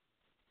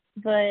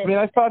 But I mean,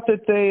 I thought that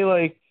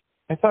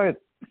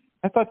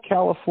I thought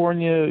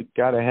California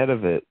got ahead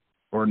of it,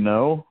 or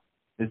no?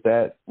 Is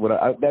that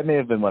what that may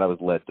have been what I was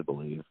led to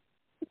believe.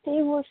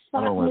 They were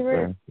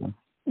fine.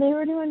 They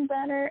were doing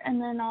better, and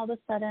then all of a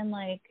sudden,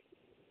 like,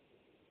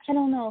 I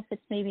don't know if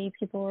it's maybe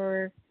people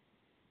were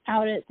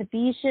out at the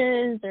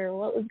beaches or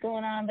what was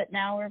going on, but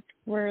now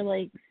we're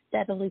like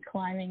steadily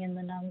climbing in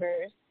the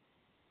numbers.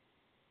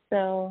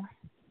 So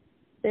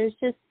there's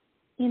just,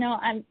 you know,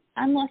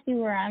 I'm lucky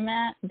where I'm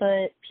at,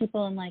 but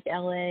people in like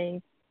LA,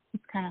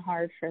 it's kind of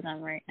hard for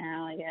them right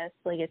now, I guess.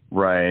 Like, it's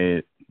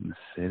right in the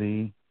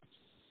city.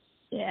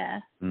 Yeah.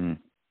 Mm.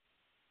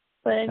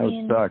 But I That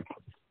mean, would suck.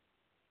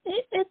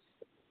 it's.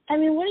 I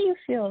mean, what do you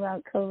feel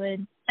about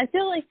COVID? I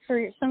feel like for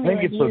I somebody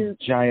think like it's you,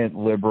 a giant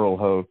liberal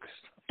hoax.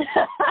 I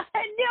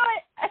knew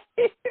it. I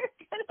knew you were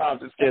gonna I'm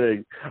just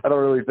kidding. I don't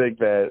really think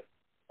that,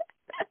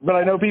 but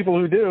I know people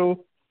who do.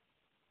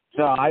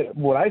 So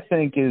what I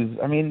think is,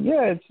 I mean,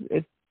 yeah,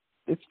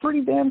 it's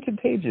pretty damn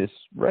contagious,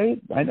 right?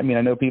 I mean,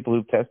 I know people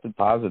who've tested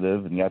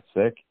positive and got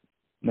sick,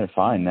 and they're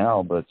fine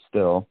now, but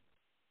still.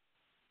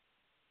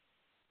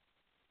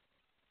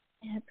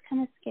 Yeah, it's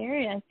kind of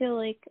scary. I feel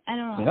like, I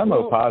don't know. I mean, I'm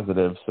O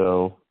positive,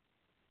 so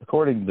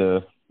according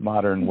to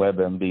modern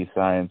WebMD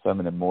science, I'm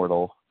an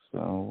immortal, so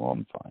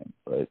I'm fine.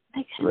 But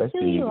I kind of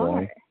feel you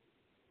are.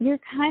 You're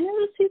kind of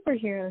a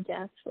superhero,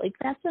 Jeff. Like,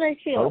 that's what I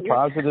feel. O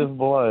positive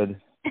blood.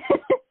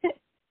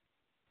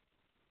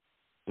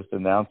 Just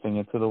announcing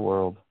it to the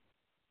world.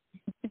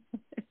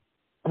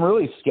 I'm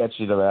really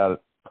sketchy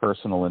about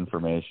personal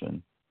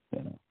information.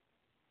 You know,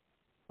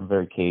 I'm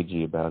very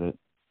cagey about it.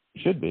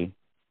 Should be.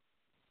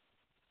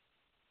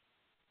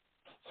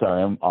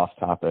 Sorry, I'm off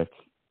topic.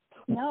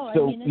 No,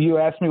 so I mean, you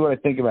asked me what I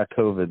think about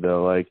COVID,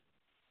 though. Like,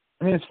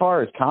 I mean, as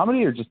far as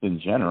comedy or just in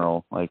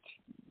general, like,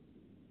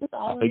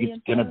 I think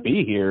it's going to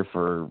be here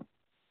for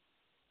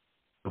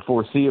the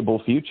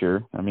foreseeable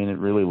future. I mean, it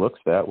really looks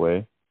that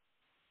way.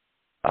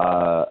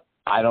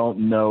 I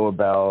don't know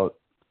about,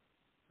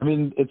 I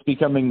mean, it's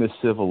becoming the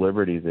civil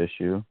liberties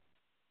issue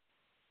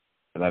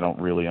that I don't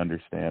really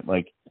understand.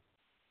 Like,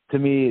 to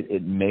me,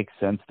 it makes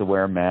sense to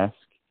wear a mask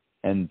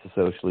and to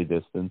socially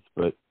distance,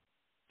 but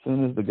as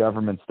soon as the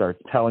government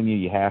starts telling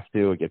you have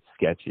to, it gets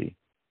sketchy.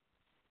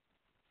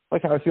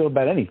 Like how I feel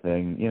about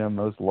anything, you know,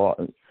 most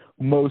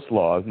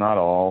laws, not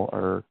all,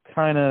 are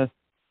kind of,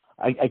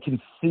 I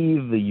can see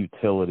the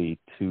utility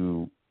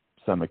to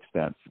some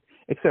extent,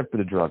 except for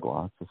the drug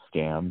law. It's a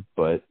scam,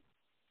 but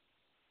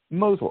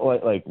most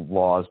like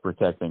laws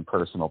protecting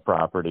personal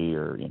property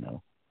or, you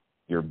know,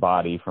 your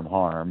body from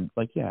harm,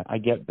 like, yeah, I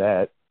get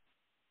that.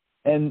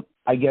 And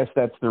I guess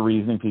that's the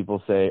reason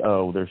people say,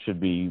 oh, there should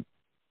be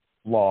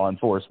law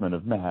enforcement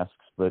of masks,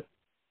 but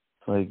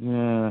it's like,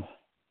 you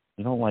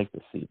don't like to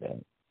see that.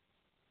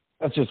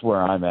 That's just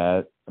where I'm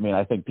at. I mean,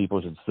 I think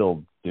people should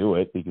still do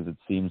it because it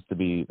seems to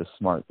be the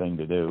smart thing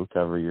to do.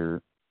 Cover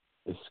your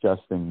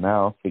disgusting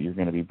mouth that you're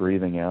going to be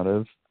breathing out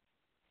of.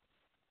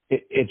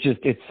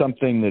 It's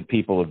something that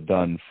people have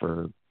done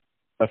for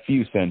a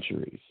few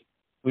centuries.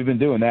 We've been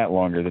doing that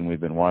longer than we've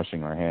been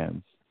washing our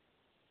hands,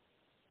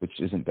 which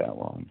isn't that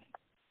long.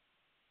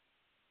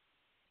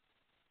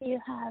 You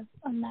have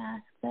a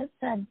mask that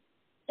said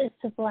it's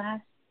a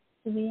blast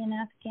to be in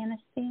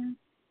Afghanistan.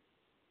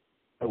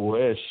 I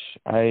wish.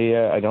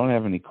 I don't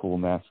have any cool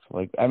masks.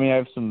 Like, I mean, I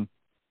have some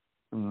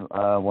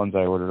ones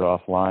I ordered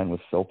offline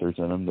with filters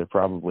in them. They're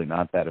probably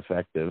not that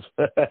effective.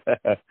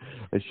 I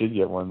should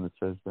get one that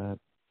says that.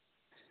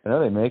 I know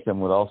they make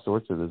them with all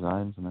sorts of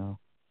designs now.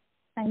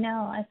 I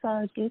know. I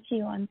saw a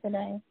Gucci one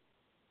today.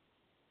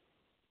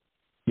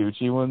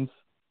 Gucci ones?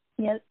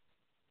 Yep.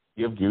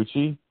 You have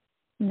Gucci?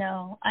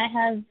 No, I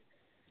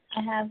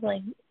have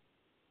like,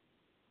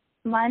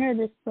 mine are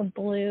just the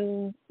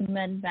blue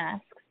med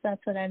masks.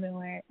 That's what I've been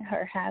wearing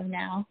or have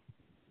now.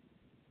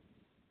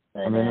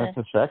 But, I mean,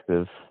 that's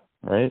effective,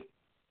 right?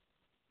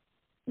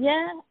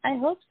 Yeah, I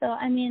hope so.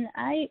 I mean,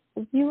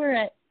 we were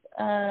at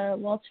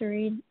Walter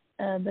Reed,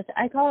 but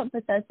I call it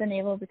Bethesda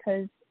Naval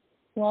because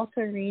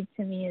Walter Reed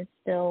to me is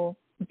still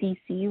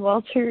DC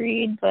Walter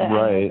Reed, but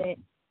right.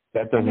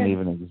 That doesn't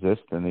even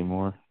exist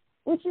anymore.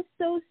 Which is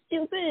so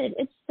stupid.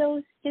 It's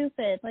so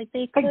stupid. Like,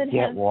 they could have... I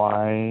get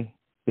why.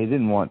 They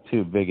didn't want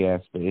two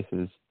big-ass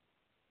bases.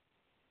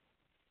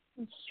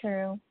 It's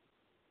true.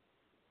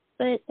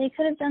 But they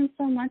could have done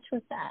so much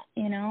with that,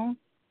 you know?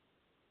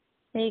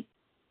 They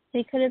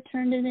could have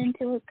turned it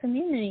into a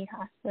community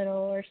hospital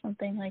or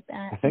something like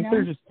that. I think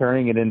they're just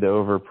turning it into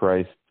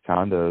overpriced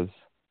condos.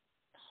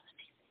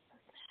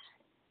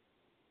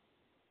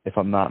 If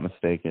I'm not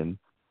mistaken.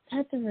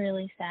 That's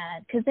really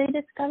sad, because they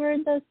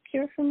discovered the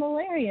cure for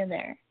malaria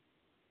there.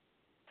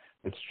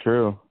 It's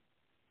true.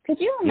 Could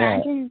you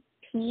imagine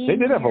peeing? They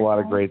did have a lot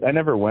of great... I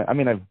never went... I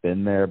mean, I've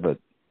been there, but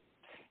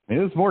I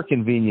mean, it was more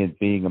convenient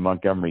being a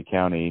Montgomery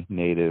County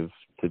native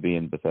to be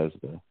in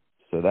Bethesda.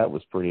 So that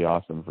was pretty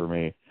awesome for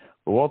me.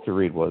 But Walter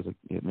Reed wasn't.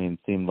 I mean, it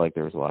seemed like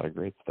there was a lot of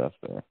great stuff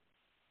there.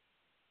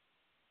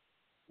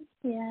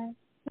 Yeah.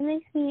 It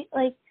makes me,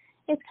 like,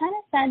 it's kind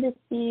of sad to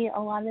see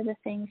a lot of the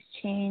things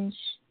change.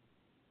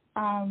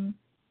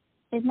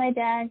 If my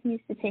dad, he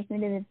used to take me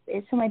to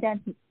the, so my dad,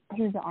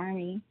 he was the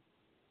Army,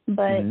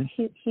 but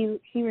he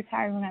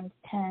retired when I was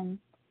 10.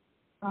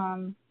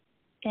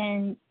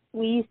 And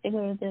we used to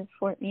go to the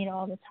Fort Meade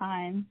all the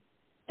time.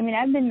 I mean,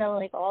 I've been to,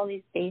 like, all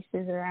these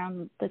bases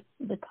around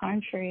the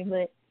country,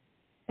 but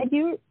I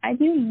do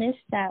miss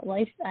that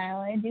lifestyle.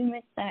 I do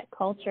miss that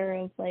culture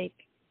of, like,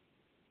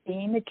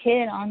 being the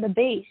kid on the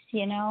base,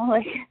 you know?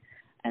 Like,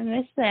 I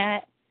miss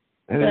that.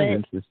 It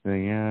is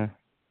interesting, yeah.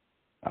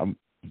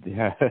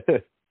 Yeah.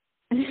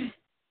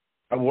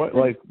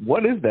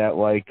 What is that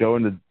like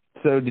going to?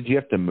 So did you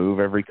have to move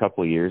every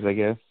couple of years? I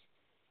guess.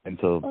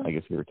 until I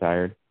guess he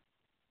retired.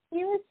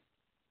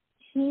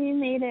 He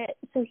made it,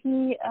 so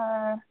he,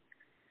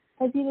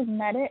 because he was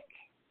medic,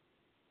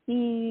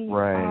 he,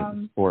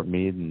 Fort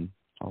Meade and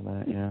all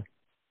that, yeah.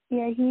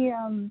 Yeah,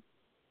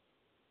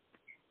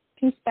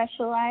 he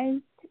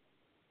specialized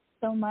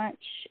so much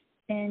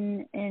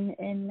in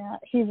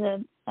he's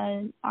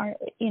I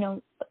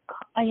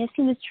guess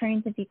he was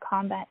trained to be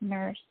combat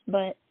nurse,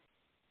 but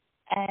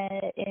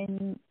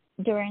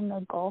during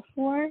the Gulf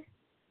War,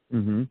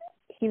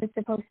 he was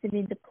supposed to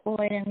be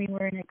deployed, and we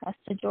were in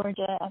Augusta,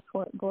 Georgia, at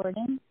Fort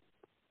Gordon,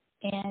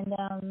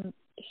 and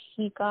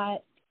he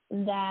got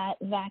that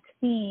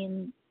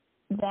vaccine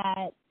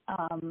that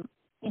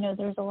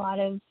there's a lot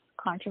of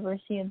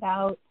controversy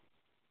about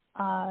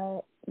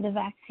the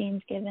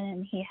vaccines given,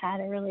 and he had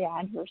a really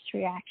adverse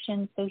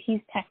reaction. So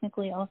he's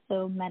technically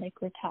also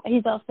retired.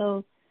 He's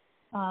also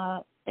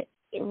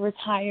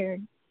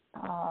retired.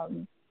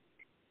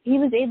 He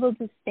was able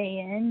to stay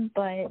in,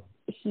 but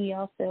he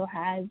also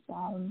has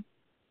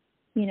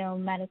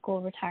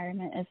medical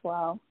retirement as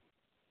well.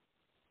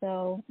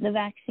 So the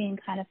vaccine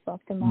kind of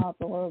fucked him up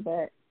a little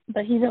bit,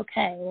 but he's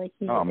okay. Like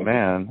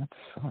man, that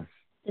sucks.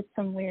 Did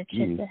some weird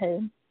shit to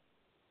him.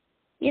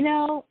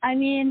 I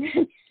mean,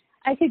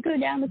 I could go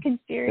down the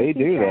conspiracy. They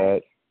do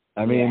track.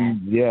 that. I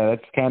mean,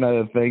 that's kind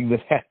of the thing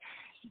that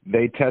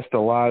they test a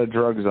lot of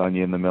drugs on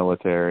you in the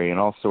military and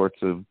all sorts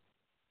of.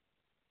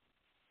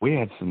 We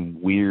had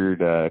some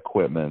weird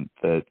equipment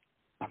that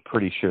I'm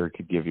pretty sure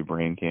could give you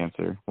brain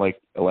cancer,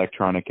 like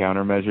electronic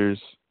countermeasures,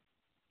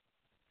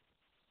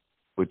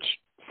 which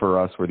for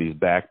us were these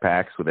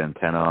backpacks with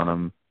antenna on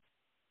them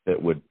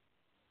that would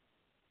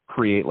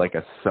create like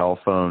a cell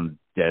phone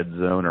dead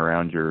zone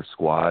around your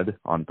squad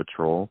on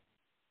patrol,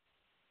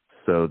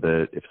 so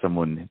that if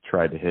someone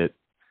tried to hit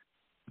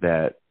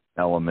that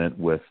element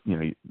with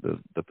the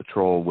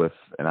patrol with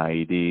an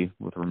IED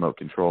with remote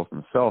control from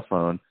a cell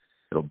phone,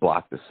 it'll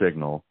block the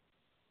signal.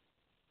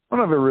 I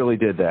don't know if it really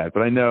did that,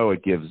 but I know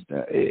it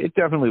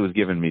definitely was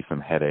giving me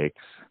some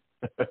headaches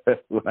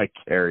when I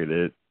carried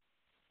it.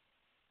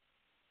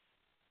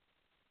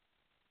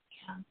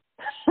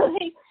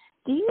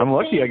 I'm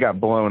lucky I got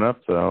blown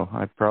up, though.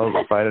 If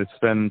I had to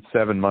spend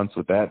 7 months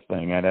with that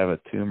thing, I'd have a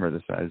tumor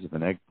the size of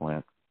an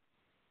eggplant.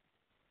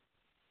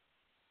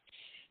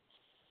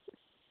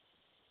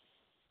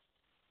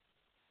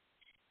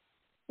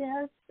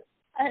 Yes,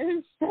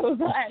 I'm so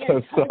glad.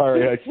 I'm so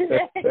sorry I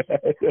said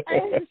that.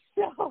 I'm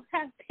so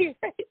happy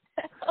right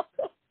now.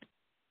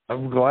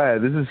 I'm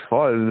glad. This is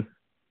fun.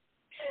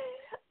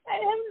 I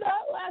have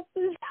not laughed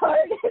as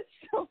hard in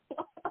so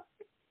long.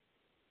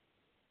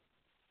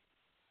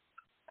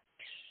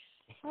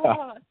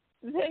 Oh,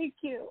 thank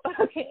you.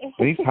 Okay.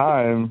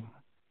 Anytime.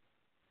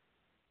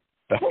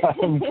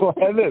 I'm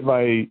glad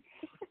that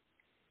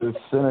the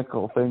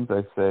cynical things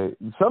I say.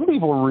 Some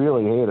people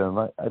really hate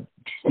him.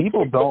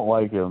 People don't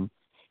like him.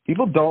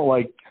 People don't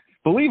like.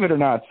 Believe it or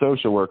not,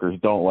 social workers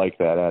don't like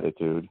that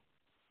attitude.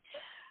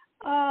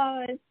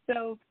 Oh, it's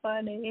so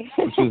funny.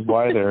 Which is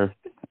why they're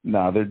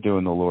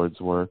doing the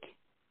Lord's work.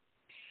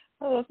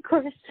 Oh, of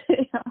course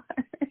they are.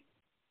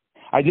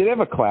 I did have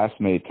a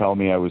classmate tell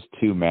me I was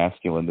too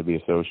masculine to be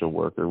a social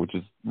worker, which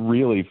is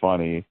really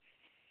funny.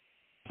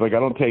 It's like, I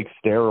don't take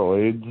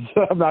steroids.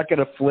 I'm not going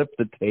to flip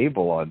the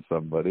table on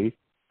somebody.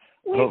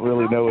 Wait, I don't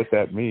really know what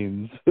that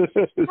means. How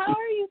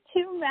are you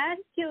too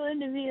masculine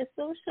to be a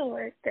social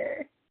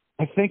worker?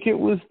 I think it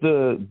was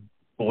the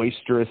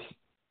boisterous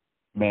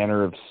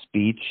manner of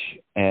speech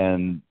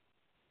and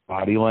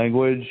body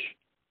language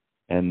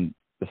and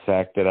the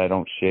fact that I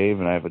don't shave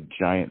and I have a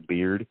giant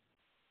beard.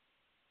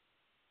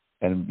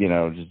 And,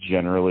 just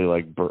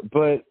generally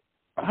but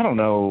I don't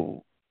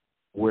know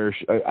where,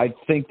 I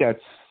think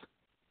that's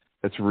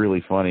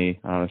really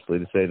funny, honestly,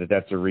 to say that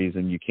that's a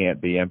reason you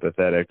can't be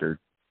empathetic or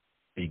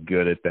be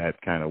good at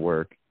that kind of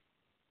work.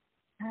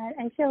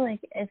 I feel like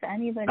if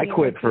anybody... I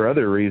quit for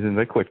other reasons.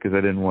 I quit because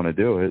I didn't want to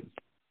do it.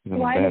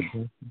 Why?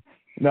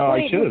 No,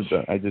 I should have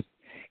done. I just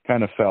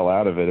kind of fell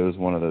out of it. It was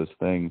one of those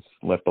things.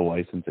 Let the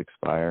license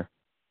expire.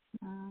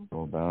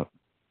 About.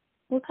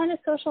 What kind of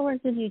social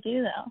work did you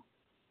do, though?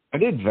 I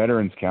did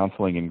veterans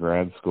counseling in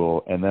grad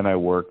school, and then I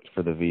worked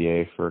for the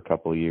VA for a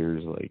couple of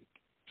years,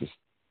 just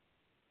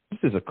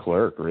as a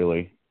clerk,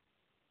 really.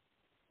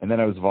 And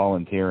then I was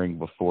volunteering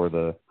before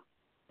the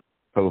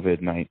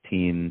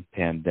COVID-19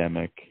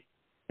 pandemic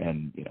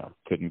and,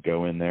 couldn't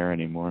go in there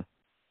anymore.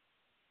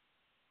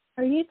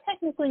 Are you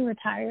technically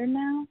retired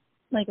now?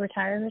 Like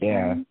retired?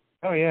 Yeah.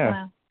 Oh, yeah.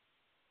 Wow.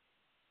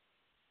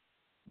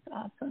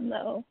 That's awesome,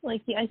 though.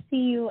 Like, I see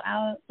you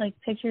out,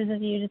 pictures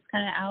of you just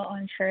kind of out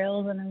on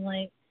trails, and I'm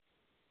like,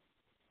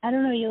 I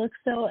don't know, you look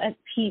so at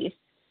peace.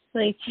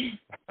 It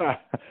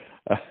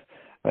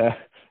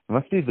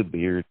must be the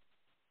beard.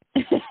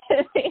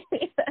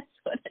 Maybe that's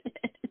what it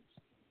is.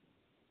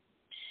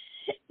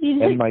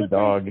 And my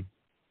dog.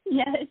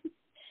 Yes.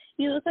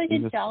 You look like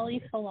a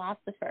jolly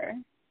philosopher.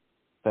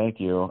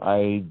 Thank you.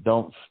 I'm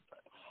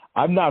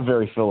not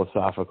very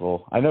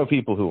philosophical. I know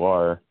people who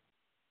are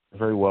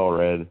very well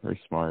read,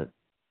 very smart.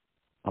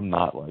 I'm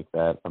not like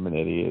that. I'm an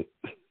idiot.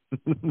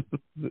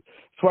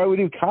 That's why we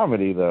do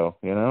comedy, though,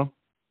 you know?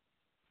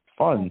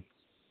 Fun.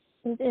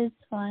 It is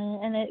fun,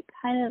 and it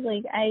kind of,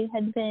 like, I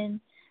had been,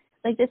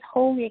 like, this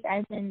whole week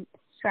I've been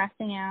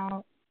stressing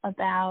out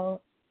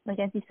about, like,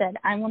 as you said,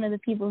 I'm one of the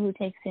people who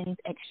takes things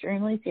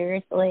extremely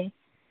seriously,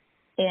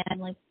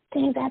 and, like,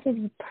 things have to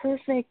be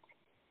perfect.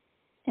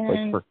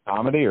 And like for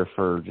comedy or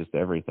for just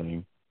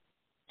everything?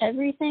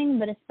 Everything,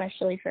 but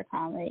especially for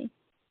comedy.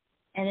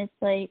 And it's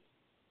like,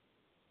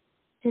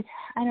 just,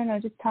 I don't know,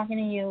 just talking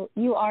to you,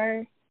 you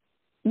are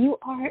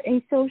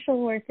a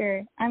social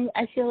worker.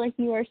 I feel like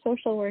you are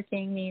social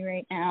working me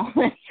right now.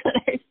 That's what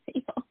I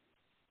feel.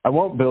 I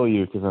won't bill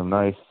you because I'm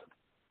nice.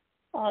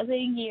 Oh,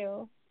 thank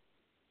you.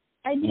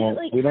 I do, Well,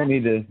 like, we don't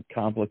need to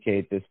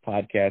complicate this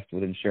podcast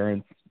with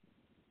insurance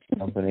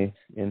company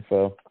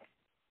info.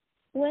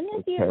 When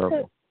did you,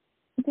 terrible.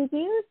 so, did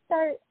you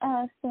start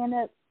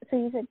stand-up, so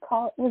you said,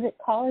 was it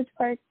College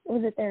Park,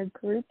 was it their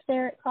group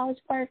there at College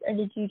Park, or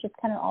did you just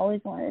kind of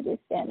always want to do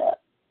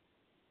stand-up?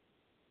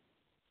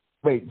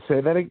 Wait,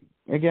 say that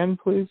again,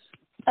 please?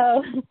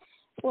 Oh,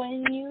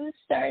 when you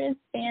started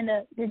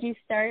stand-up, did you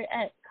start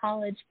at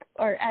college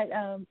or at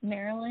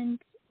Maryland?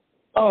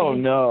 Oh,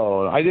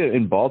 no. I did it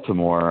in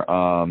Baltimore,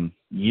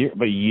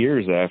 but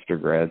years after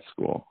grad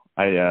school.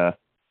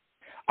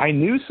 I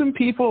knew some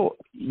people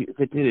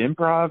that did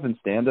improv and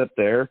stand-up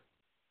there,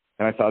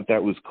 and I thought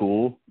that was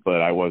cool,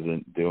 but I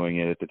wasn't doing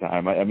it at the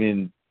time. I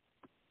mean,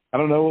 I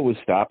don't know what was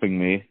stopping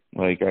me.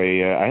 Like,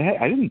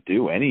 I didn't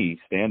do any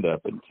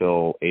stand-up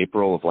until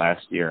April of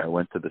last year. I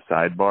went to the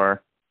Sidebar,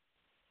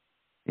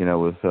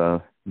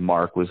 with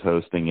Mark was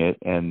hosting it,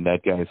 and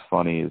that guy's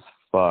funny as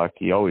fuck.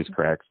 He always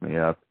cracks me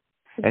up.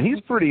 And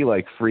he's pretty,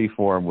 like,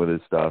 free-form with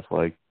his stuff.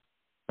 Like,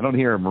 I don't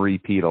hear him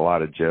repeat a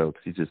lot of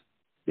jokes. He just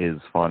is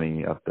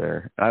funny up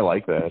there. I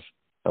like that.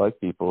 I like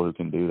people who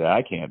can do that.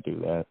 I can't do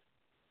that.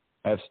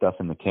 I have stuff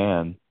in the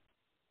can.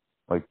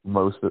 Like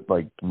most of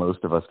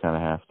us kind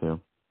of have to.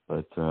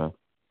 But,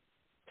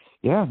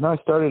 I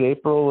started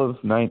April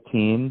of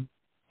 19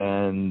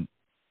 and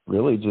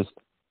really just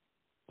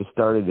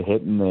started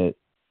hitting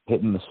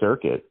the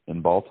circuit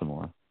in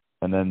Baltimore.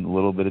 And then a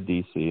little bit of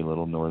D.C., a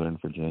little Northern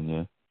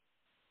Virginia.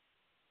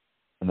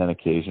 And then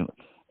occasionally,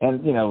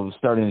 and,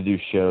 starting to do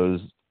shows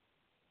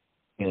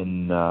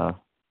in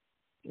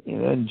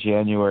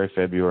January,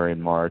 February,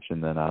 and March.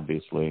 And then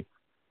obviously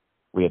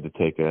we had to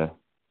take a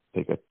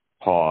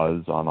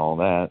pause on all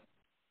that.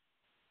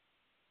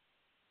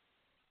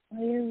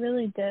 Well, you're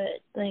really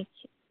good. Like,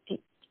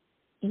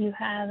 you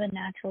have a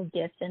natural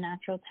gift, a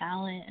natural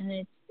talent,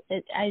 and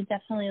I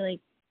definitely,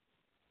 like,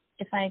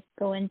 if I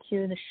go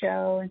into the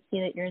show and see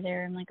that you're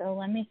there, I'm like, oh,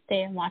 let me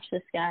stay and watch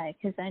this guy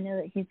because I know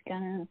that he's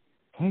gonna.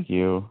 Thank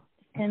you.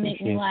 Gonna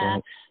make me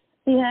laugh.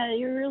 That. Yeah,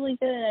 you're really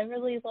good. I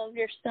really love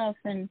your stuff,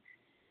 and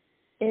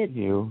Thank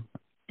you.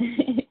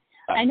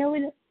 I know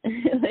it.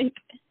 Like,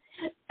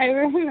 I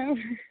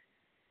remember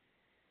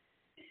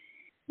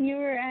you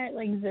were at,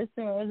 like,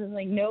 Zissimo's and,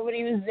 like,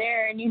 nobody was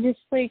there, and you just,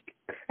 like,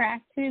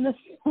 cracked me the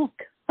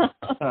fuck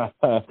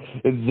up.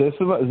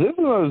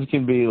 Zissimo's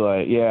can be,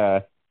 like,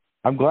 yeah.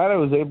 I'm glad I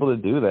was able to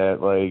do that.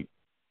 Like,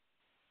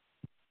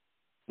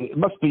 it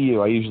must be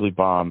you. I usually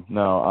bomb.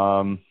 No,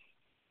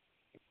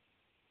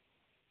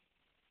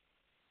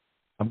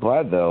 I'm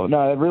glad, though.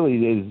 No, it really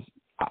is.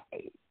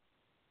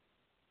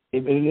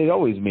 It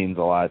always means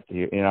a lot to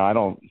you. I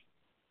don't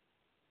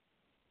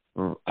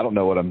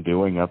know what I'm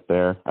doing up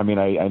there. I mean,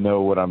 I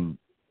know what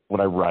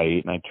I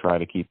write, and I try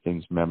to keep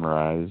things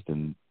memorized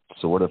and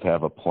sort of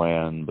have a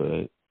plan.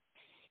 But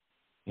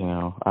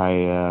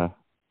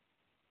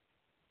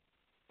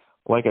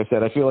like I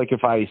said, I feel like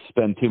if I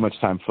spend too much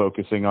time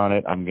focusing on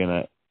it, I'm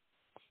gonna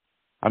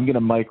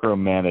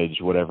micromanage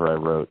whatever I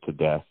wrote to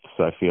death.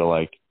 So I feel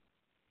like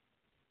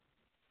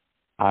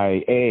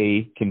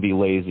I can be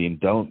lazy and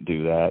don't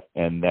do that,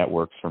 and that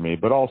works for me.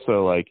 But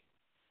also, like,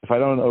 if I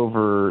don't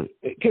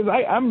because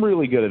I'm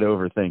really good at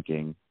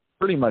overthinking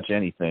pretty much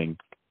anything.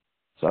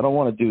 So I don't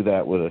want to do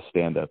that with a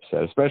stand-up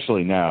set,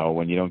 especially now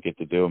when you don't get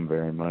to do them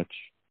very much.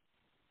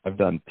 I've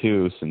done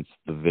 2 since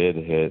the vid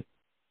hit.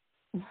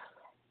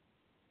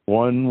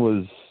 One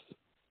was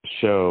a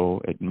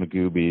show at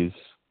Magooby's.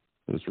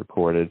 It was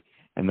recorded.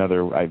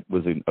 Another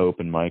was an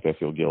open mic I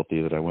feel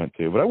guilty that I went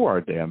to, but I wore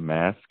a damn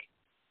mask.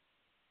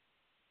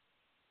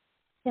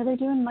 Yeah, they're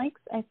doing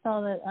mics. I saw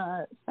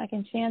that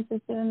Second Chance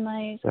is doing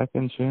mics.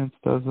 Second Chance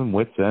does them.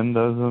 Wits End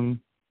does them.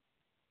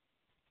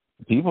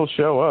 People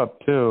show up,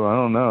 too. I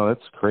don't know.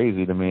 That's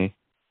crazy to me.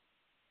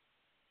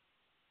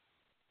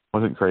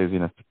 Wasn't crazy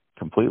enough to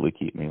completely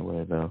keep me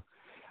away, though.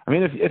 I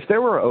mean, if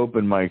there were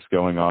open mics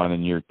going on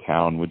in your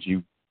town, would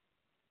you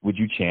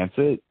chance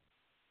it?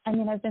 I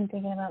mean, I've been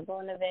thinking about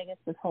going to Vegas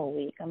this whole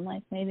week. I'm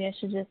like, maybe I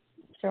should just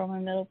throw my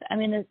middle. I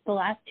mean, the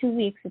last 2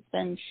 weeks it's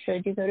been,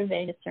 should you go to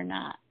Vegas or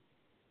not?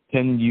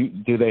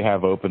 Do they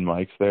have open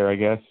mics there, I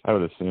guess? I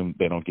would assume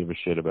they don't give a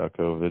shit about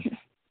COVID.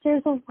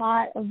 There's a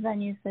lot of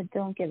venues that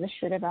don't give a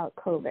shit about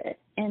COVID.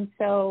 And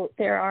so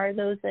there are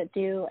those that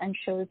do, and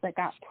shows that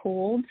got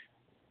pulled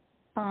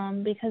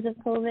because of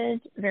COVID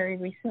very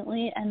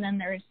recently. And then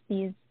there's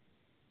these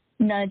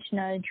nudge,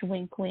 nudge,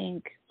 wink,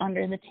 wink,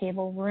 under the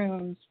table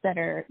rooms that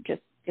are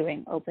just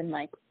doing open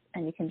mics,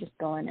 and you can just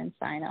go in and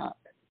sign up.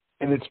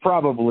 And it's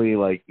probably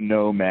like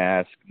no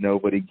mask,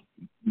 no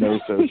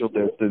social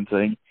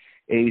distancing,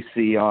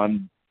 AC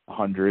on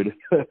 100,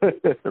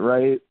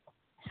 right?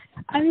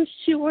 I'm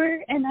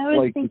sure, and I was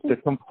like thinking... the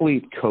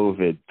complete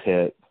COVID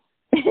pit.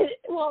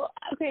 Well,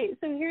 okay,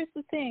 so here's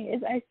the thing,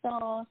 is I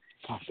saw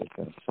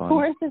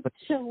 4th of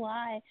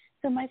July.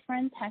 So my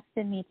friend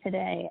texted me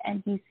today,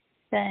 and he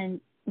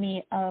sent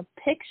me a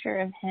picture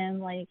of him,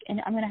 like,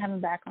 and I'm going to have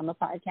him back on the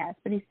podcast,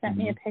 but he sent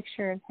me a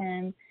picture of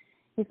him.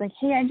 He's like,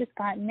 hey, I just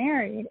got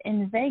married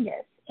in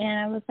Vegas. And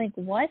I was like,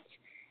 what?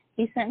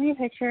 He sent me a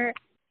picture,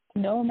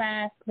 no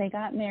mask. They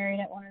got married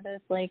at one of those,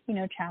 like, you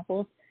know,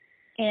 chapels.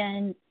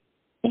 And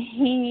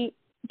he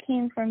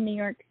came from New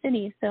York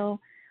City. So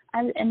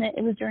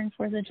it was during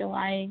 4th of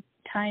July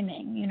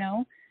timing, you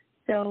know?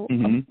 So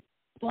a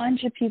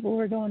bunch of people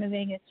were going to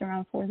Vegas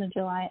around 4th of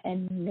July,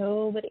 and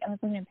nobody, I was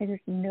looking at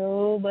pictures,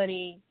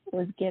 nobody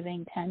was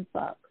giving $10.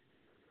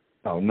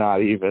 Oh,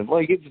 not even.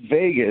 Like, it's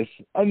Vegas.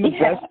 On the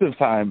best of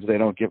times, they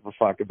don't give a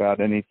fuck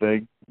about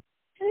anything.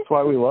 That's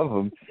why we love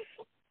them.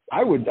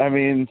 I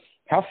mean,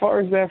 how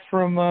far is that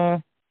from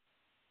the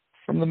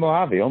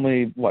Mojave?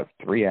 Only,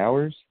 3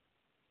 hours?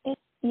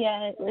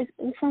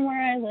 It's from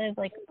where I live,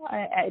 like,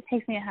 it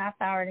takes me a half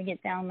hour to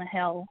get down the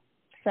hill.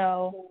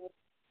 So,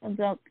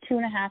 about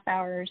 2.5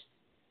 hours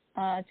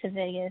to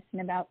Vegas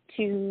and about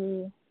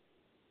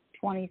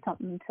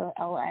 2:20-something to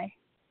LA.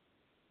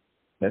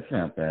 That's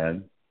not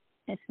bad.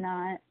 It's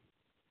not.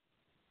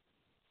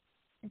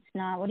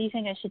 What do you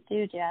think I should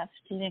do, Jeff?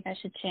 Do you think I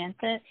should chance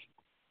it?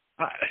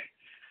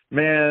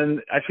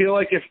 Man, I feel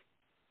like if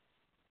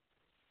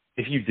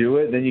you do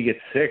it, then you get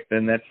sick,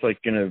 then that's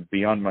like going to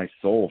be on my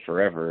soul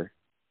forever.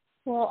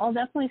 Well, I'll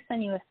definitely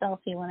send you a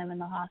selfie when I'm in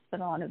the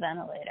hospital on a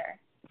ventilator.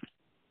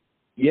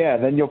 Yeah,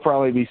 then you'll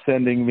probably be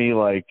sending me,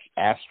 like,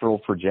 astral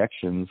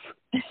projections.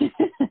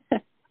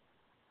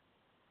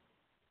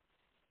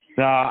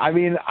 No, I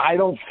mean, I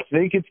don't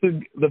think it's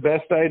the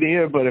best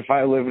idea, but if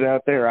I lived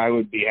out there, I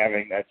would be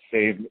having that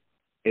same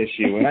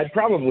issue. And I'd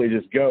probably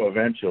just go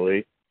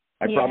eventually.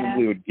 I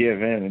probably would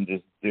give in and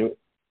just do it.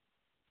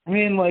 I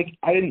mean, like,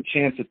 I didn't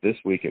chance it this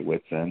week at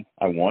Wits End.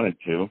 I wanted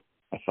to.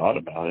 I thought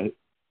about it.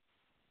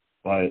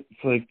 But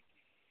it's like,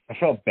 I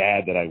felt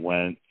bad that I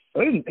went.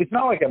 It's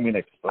not like I'm going to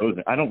expose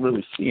it. I don't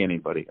really see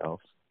anybody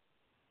else.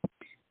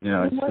 You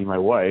know, I see my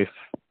wife.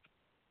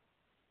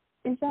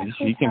 Is that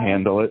she can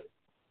handle it.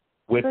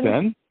 Wits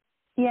End?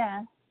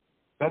 Yeah.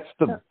 That's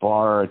the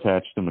bar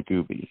attached to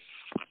Magooby's.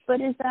 But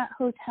is that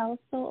hotel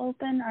still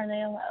open? Are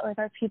they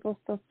are people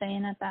still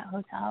staying at that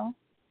hotel?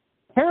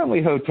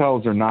 Apparently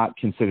hotels are not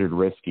considered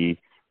risky,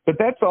 but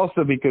that's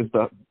also because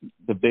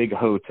the big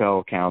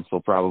hotel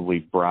council probably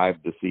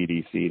bribed the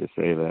CDC to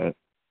say that.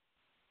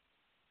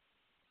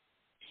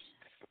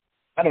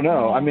 I don't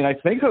know. I mean, I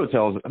think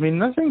hotels,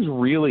 nothing's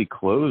really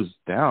closed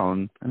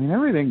down. I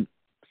mean,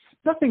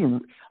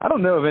 nothing, I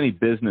don't know of any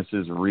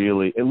businesses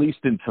really, at least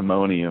in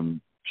Timonium,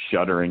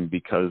 shuttering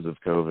because of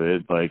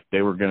COVID. Like,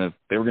 they were gonna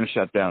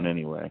shut down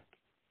anyway,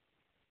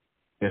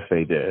 if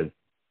they did.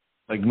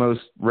 Like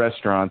most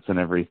restaurants and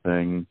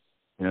everything,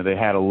 you know, they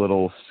had a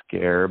little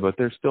scare, but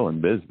they're still in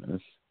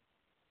business.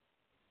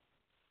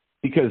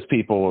 Because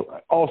people,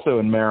 also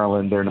in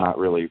Maryland,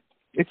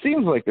 it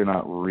seems like they're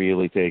not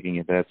really taking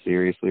it that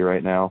seriously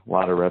right now. A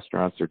lot of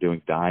restaurants are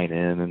doing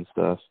dine-in and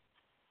stuff.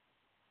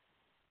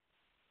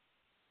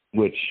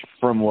 Which,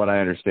 from what I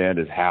understand,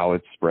 is how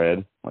it's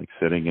spread, like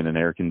sitting in an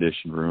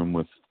air-conditioned room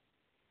with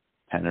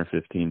 10 or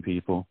 15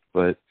 people.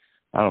 But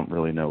I don't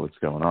really know what's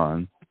going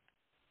on.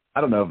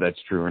 I don't know if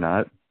that's true or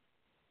not.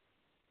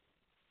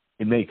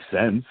 It makes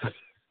sense.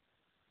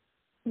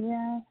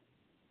 Yeah.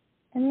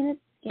 I mean, it's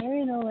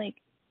scary, though. Like,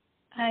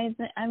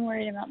 I'm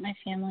worried about my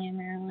family in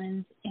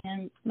Maryland,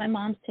 and my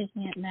mom's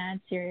taking it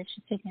mad serious.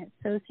 She's taking it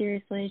so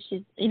seriously.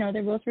 She's,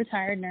 they're both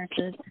retired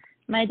nurses.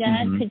 My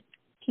dad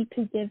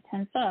could give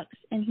 $10,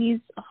 and he's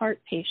a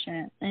heart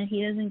patient, and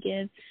he doesn't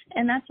give.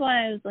 And that's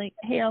why I was like,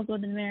 hey, I'll go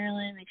to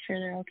Maryland, make sure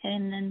they're okay.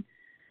 And then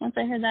once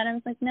I heard that, I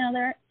was like, no,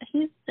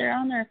 they're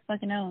on their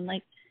fucking own.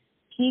 Like,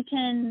 he's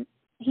going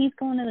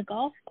to the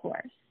golf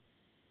course.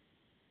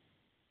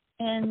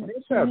 And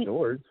it's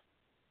outdoors.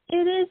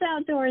 It is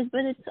outdoors,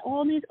 but it's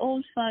all these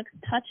old fucks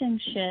touching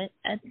shit,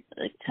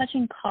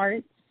 touching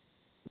carts.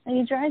 Like,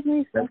 it drives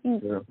me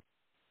fucking...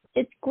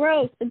 It's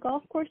gross. The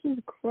golf course is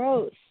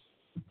gross.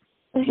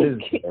 It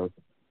is gross.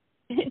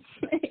 It's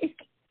like...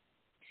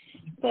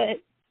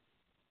 But,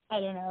 I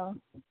don't know.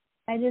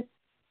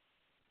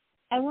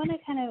 I want to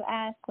kind of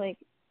ask, like,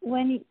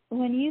 when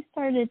you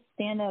started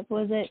stand-up,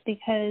 was it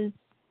because...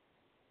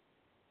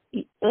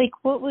 Like,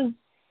 what was...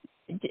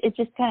 It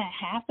just kind of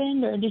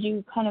happened, or did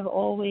you kind of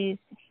always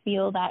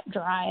feel that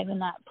drive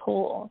and that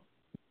pull?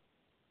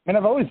 And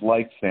I've always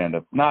liked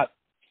stand-up.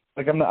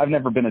 I've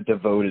never been a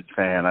devoted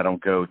fan. I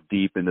don't go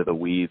deep into the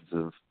weeds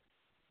of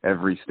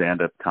every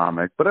stand-up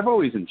comic, but I've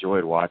always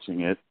enjoyed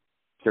watching it.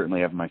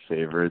 Certainly have my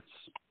favorites.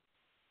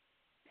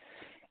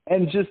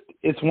 And just,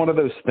 it's one of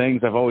those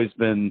things I've always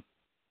been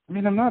I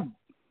mean,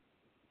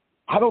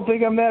 I don't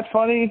think I'm that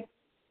funny,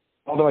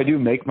 although I do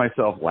make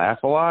myself laugh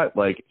a lot.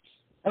 Like,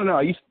 I don't know,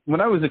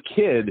 when I was a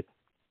kid,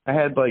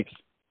 I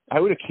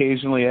would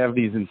occasionally have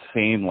these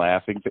insane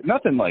laughing,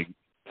 nothing like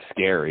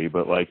scary,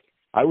 but like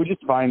I would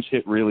just find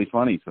shit really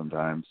funny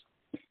sometimes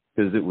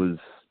because it was,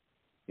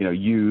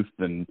 youth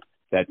and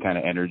that kind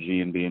of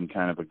energy and being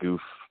kind of a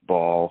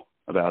goofball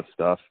about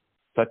stuff.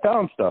 So I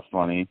found stuff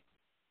funny.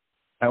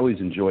 I always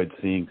enjoyed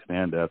seeing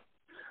stand-up.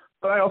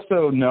 But I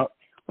also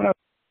when I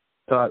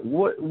thought,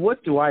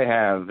 what do I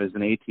have as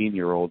an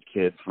 18-year-old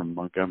kid from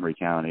Montgomery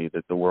County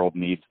that the world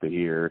needs to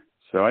hear?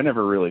 So I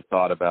never really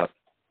thought about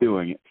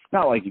doing it.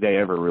 Not like they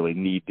ever really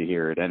need to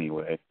hear it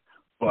anyway.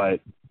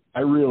 But I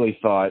really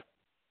thought,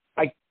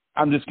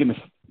 I'm just going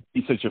to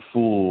be such a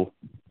fool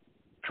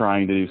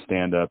trying to do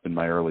stand-up in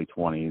my early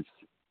 20s.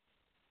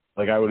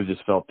 Like, I would have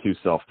just felt too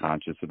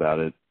self-conscious about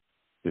it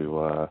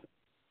to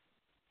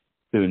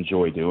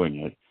enjoy doing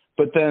it.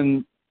 But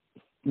then,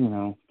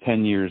 10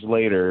 years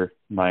later,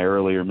 my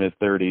early or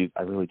mid-30s,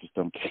 I really just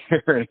don't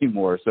care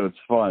anymore, so it's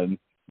fun.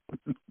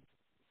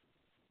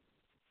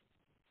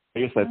 I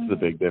guess that's the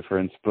big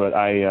difference. But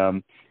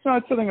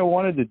it's something I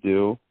wanted to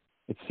do.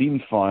 It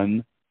seemed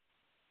fun,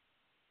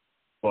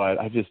 but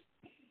I just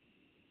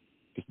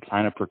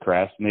kind of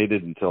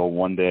procrastinated until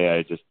one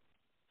day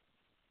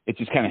it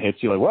just kind of hits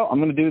you like, well, I'm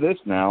going to do this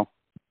now.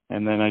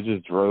 And then I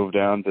just drove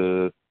down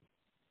to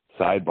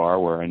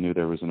Sidebar where I knew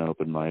there was an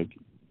open mic.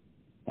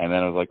 And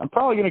then I was like, I'm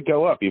probably going to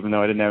go up even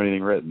though I didn't have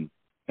anything written.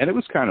 And it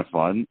was kind of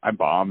fun. I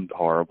bombed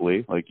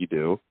horribly like you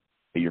do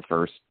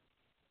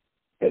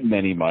at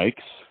many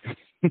mics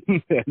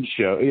and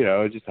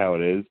show, just how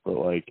it is. But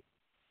like,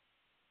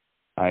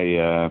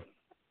 I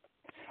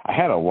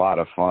had a lot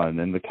of fun,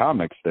 and the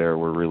comics there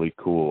were really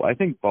cool. I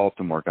think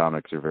Baltimore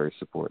comics are very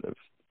supportive.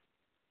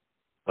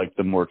 Like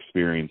the more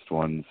experienced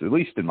ones, at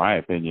least in my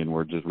opinion,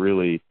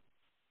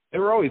 they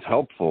were always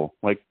helpful.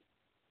 Like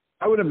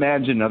I would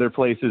imagine other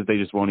places they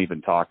just won't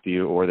even talk to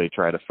you or they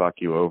try to fuck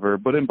you over.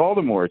 But in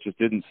Baltimore, it just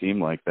didn't seem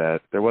like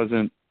that. There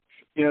wasn't,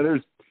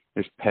 there's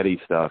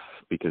petty stuff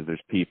because there's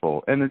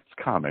people, and it's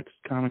comics.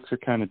 Comics are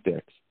kind of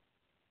dicks.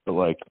 But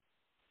like,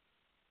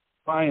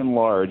 by and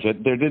large,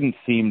 there didn't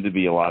seem to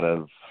be a lot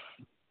of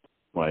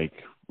like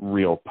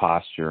real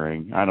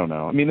posturing. I don't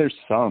know. I mean, there's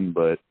some,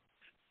 but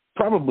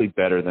probably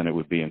better than it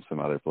would be in some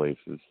other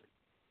places.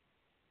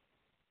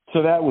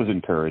 So that was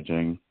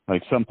encouraging.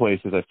 Like some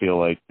places I feel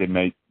like they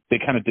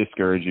kind of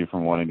discourage you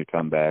from wanting to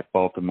come back.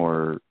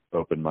 Baltimore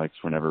open mics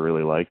were never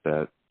really like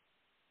that.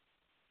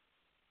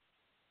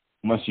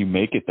 Unless you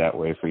make it that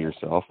way for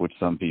yourself, which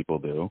some people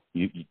do.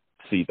 You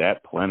see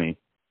that plenty.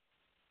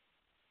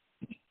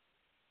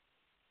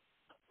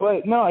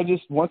 But no,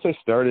 once I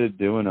started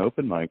doing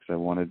open mics, I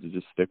wanted to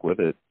just stick with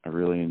it. I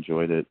really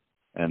enjoyed it.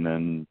 And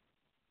then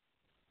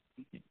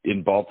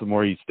in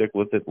Baltimore, you stick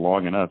with it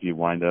long enough, you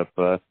wind up,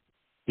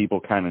 people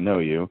kind of know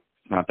you.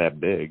 It's not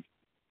that big.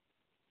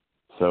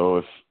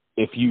 So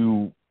if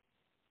you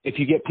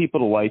get people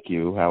to like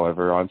you,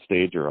 however, on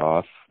stage or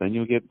off, then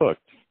you'll get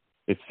booked.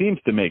 It seems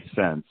to make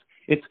sense.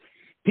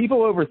 People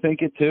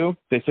overthink it too.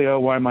 They say,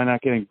 oh, why am I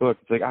not getting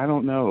booked? It's like, I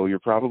don't know. You're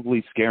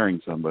probably scaring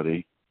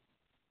somebody.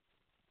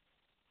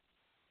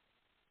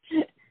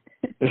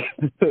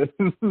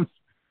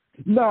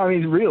 No, I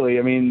mean, really,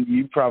 am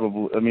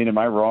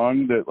I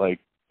wrong that like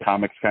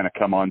comics kind of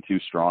come on too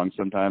strong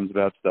sometimes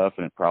about stuff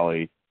and it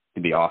probably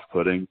can be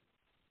off-putting?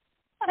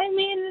 I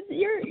mean,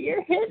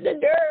 you're hitting the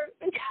nerve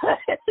because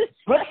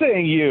I'm not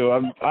saying you.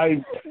 No,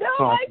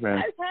 I've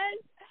had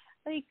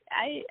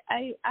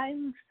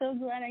I'm so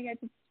glad I got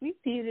to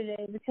speak to you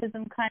today because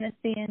I'm kind of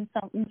seeing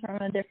something from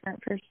a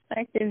different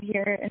perspective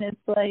here, and it's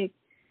like,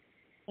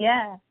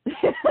 yeah,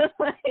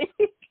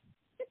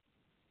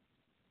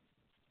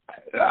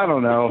 I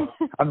don't know.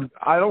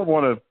 I don't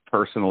want to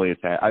personally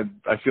attack.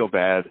 I feel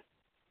bad.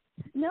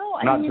 No,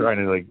 I'm not trying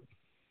to like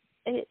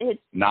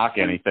knock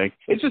anything.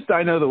 It's just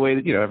I know the way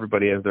that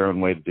everybody has their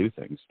own way to do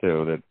things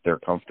too that they're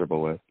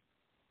comfortable with.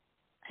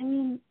 I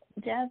mean,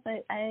 Jeff,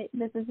 I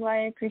this is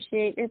why I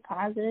appreciate your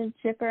positive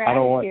chipper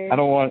attitude. I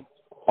don't want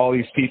all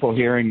these people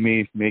hearing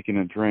me making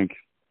a drink.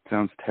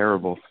 Sounds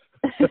terrible.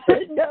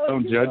 No,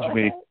 don't judge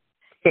me.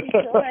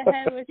 Go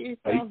ahead with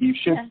yourself.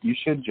 You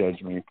should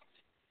judge me.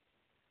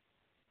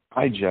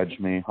 I judge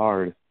me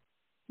hard.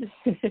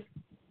 Well,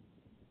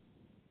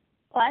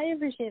 I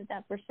appreciate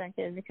that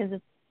perspective because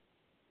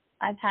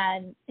I've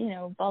had,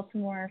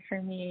 Baltimore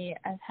for me.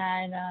 I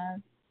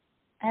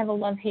have a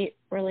love-hate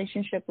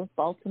relationship with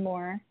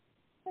Baltimore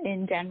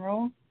in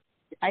general.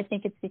 I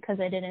think it's because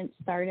I didn't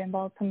start in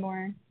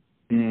Baltimore.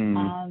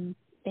 And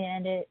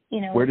it,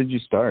 Where did you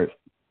start?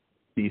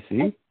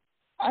 DC?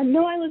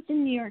 No, I lived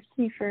in New York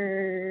City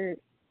for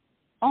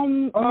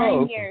 9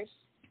 years.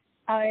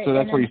 So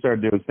that's where you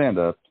started doing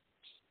stand-up.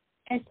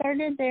 I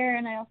started there,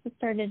 and I also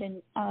started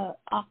in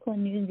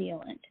Auckland, New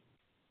Zealand.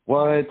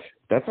 What?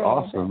 That's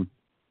awesome.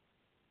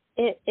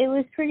 It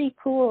was pretty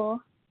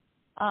cool.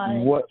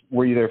 What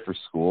were you there for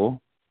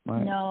school?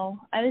 No,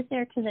 I was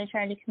there because I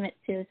tried to commit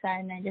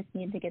suicide, and I just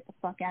needed to get the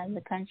fuck out of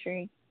the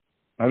country.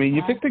 I mean,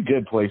 you picked a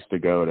good place to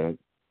go to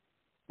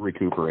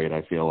recuperate,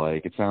 I feel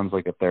like. It sounds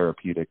like a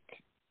therapeutic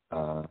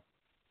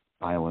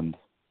island.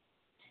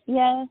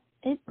 Yeah,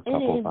 it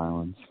couple is. Of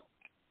islands.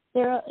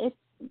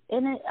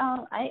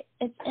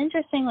 It's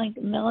interesting, like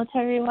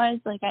military-wise.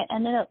 Like I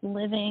ended up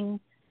living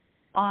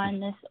on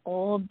this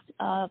old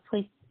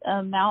place,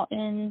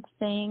 mountain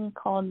thing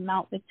called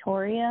Mount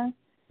Victoria,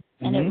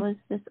 and it was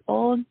this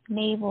old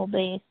naval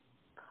base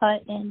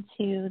cut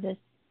into this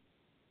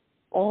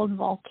old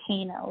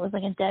volcano. It was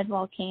like a dead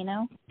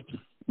volcano.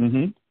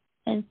 Mhm.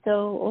 And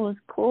so what was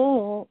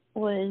cool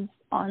was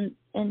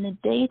in the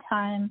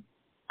daytime,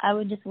 I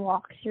would just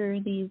walk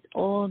through these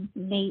old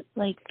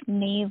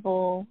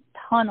naval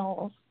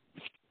tunnels,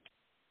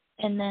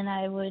 and then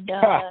I would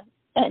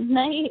at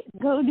night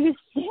go do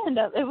stand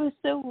up. It was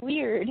so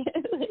weird.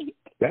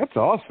 That's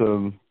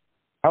awesome.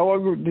 How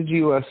long did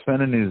you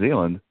spend in New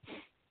Zealand?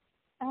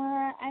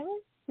 I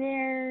was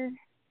there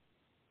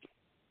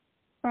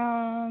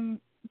from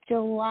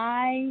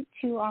July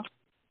to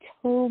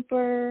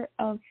October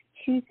of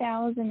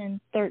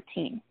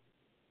 2013.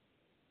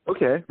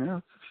 Okay, yeah,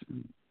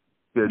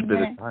 good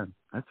bit of time.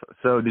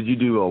 So did you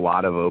do a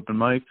lot of open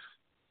mics?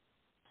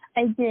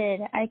 I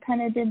did. I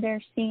kind of did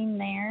their scene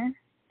there,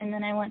 and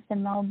then I went to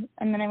Melbourne,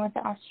 and then I went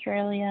to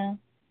Australia,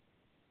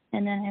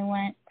 and then I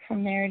went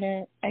from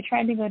there I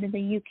tried to go to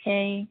the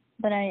UK,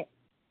 but I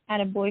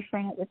had a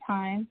boyfriend at the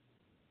time,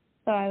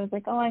 so I was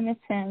like, oh, I miss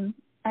him.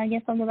 I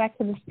guess I'll go back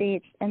to the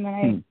States, and then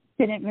I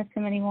didn't miss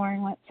him anymore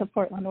and went to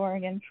Portland,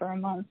 Oregon for a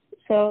month.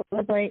 So it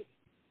was like,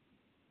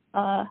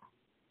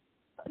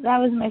 that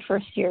was my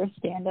first year of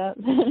stand-up.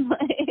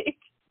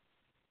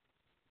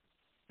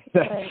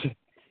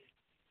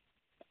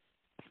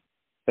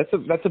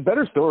 That's a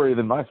better story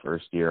than my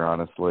first year,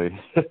 honestly.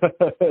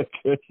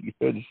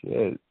 good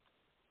shit.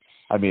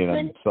 I mean,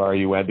 I'm sorry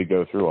you had to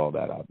go through all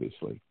that,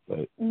 obviously,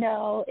 but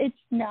no, it's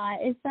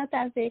not. It's not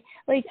that big.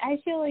 Like,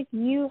 I feel like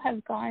you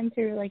have gone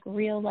through like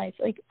real life.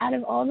 Like, out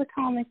of all the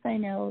comics I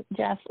know,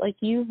 Jeff, like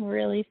you've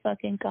really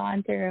fucking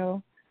gone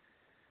through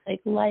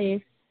like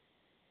life,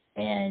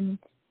 and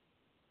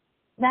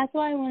that's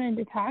why I wanted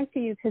to talk to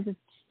you, because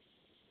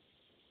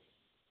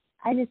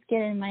I just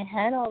get in my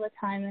head all the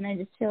time, and I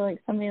just feel like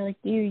somebody like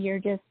you're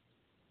just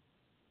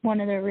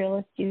one of the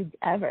realest dudes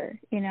ever,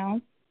 you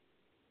know?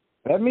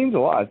 That means a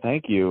lot.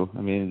 Thank you.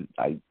 I mean,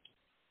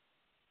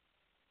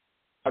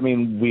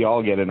 we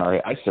all get in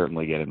I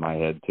certainly get in my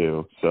head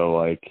too. So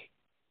like,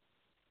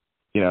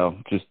 you know,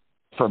 just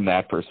from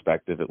that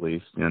perspective, at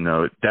least, you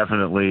know, it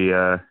definitely,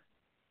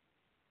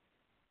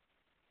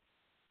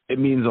 it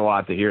means a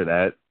lot to hear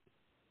that,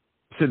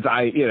 since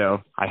I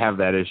have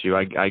that issue.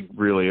 I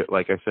really,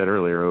 like I said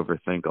earlier,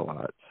 overthink a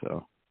lot.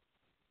 So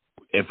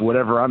if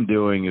whatever I'm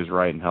doing is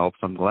right and helps,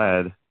 I'm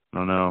glad. I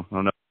don't know.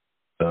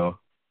 So,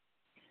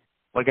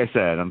 like I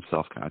said, I'm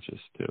self-conscious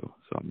too.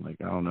 So I'm like,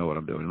 I don't know what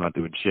I'm doing. I'm not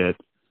doing shit.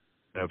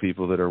 I know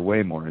people that are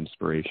way more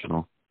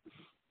inspirational.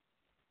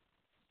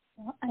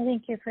 Well, I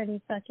think you're pretty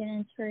fucking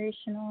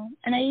inspirational.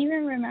 And I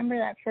even remember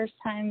that first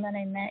time that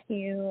I met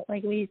you,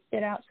 like we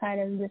stood outside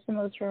of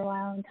Decimos for a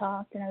while and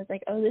talked, and I was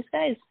like, oh, this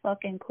guy is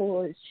fucking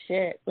cool as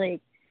shit. Like,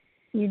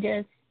 you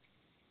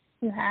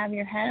have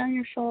your head on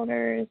your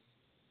shoulders,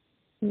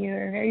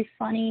 you're very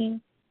funny,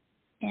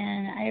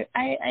 and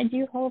I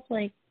do hope,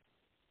 like,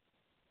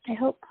 I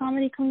hope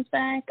comedy comes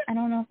back. I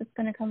don't know if it's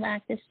going to come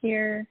back this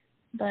year,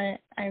 but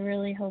I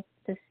really hope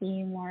to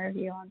see more of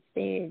you on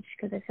stage,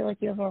 because I feel like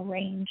you have a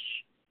range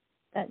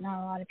that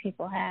not a lot of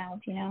people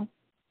have, you know?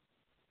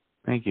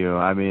 Thank you.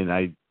 I mean,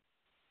 I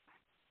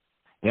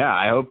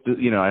hope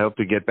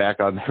to get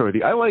back on there with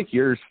you. I like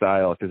your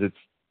style because it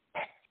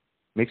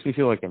makes me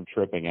feel like I'm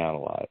tripping out a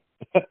lot,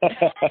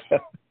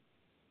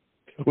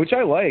 which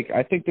I like.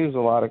 I think there's a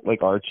lot of,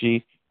 like,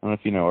 Archie. I don't know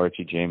if you know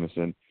Archie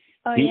Jameson.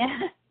 Oh,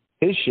 yeah.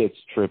 His shit's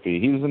trippy.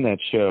 He was in that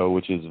show,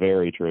 which is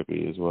very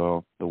trippy as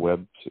well, the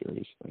web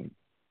series thing.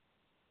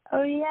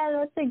 Oh, yeah,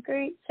 that's a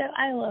great show.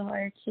 I love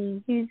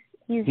Archie. He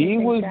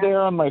was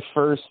there on my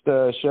first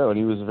show, and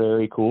he was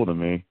very cool to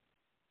me.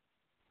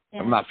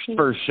 Yeah, My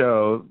first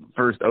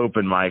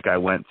open mic I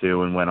went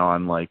to and went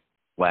on, like,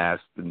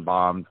 last and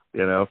bombed,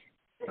 you know.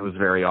 I was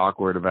very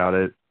awkward about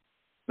it.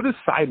 But his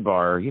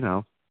sidebar, you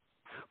know.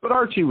 But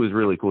Archie was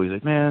really cool. He's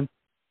like, man,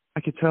 I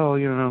could tell,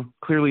 you know,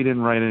 clearly you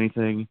didn't write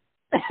anything.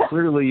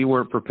 Clearly you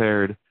weren't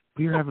prepared,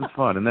 but you're having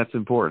fun, and that's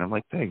important. I'm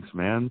like, thanks,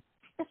 man.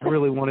 I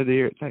really wanted to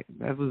hear it.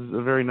 That was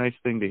a very nice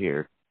thing to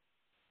hear.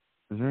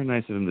 It was very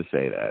nice of him to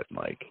say that.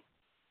 Like,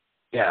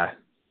 yeah.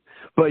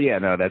 But, yeah,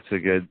 no, it's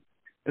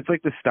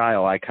like the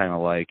style I kind of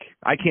like.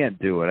 I can't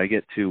do it. I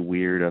get too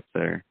weird up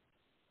there.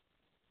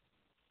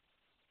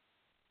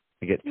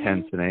 I get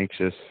tense and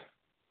anxious.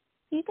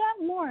 You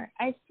got more.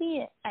 I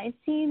see it. I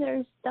see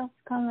there's stuff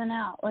coming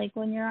out. Like,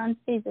 when you're on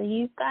stage, like,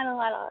 you've got a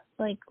lot of,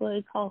 like, what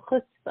we call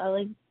chutzpah.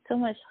 Like, so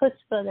much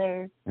chutzpah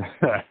there.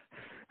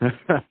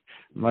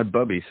 My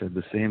bubby said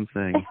the same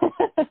thing.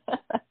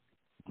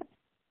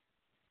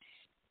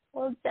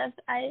 Well, Jeff,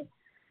 I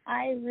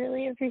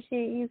really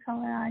appreciate you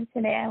coming on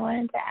today. I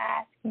wanted to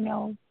ask, you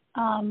know,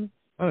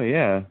 oh,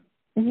 yeah.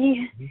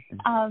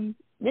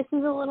 this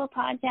is a little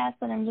podcast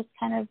that I'm just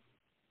kind of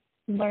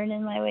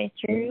learning my way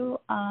through.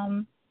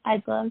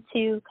 I'd love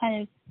to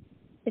kind of,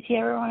 if you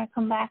ever want to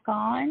come back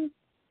on,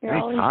 you're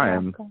always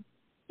welcome.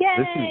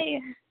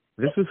 Yay!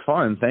 This is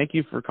fun. Thank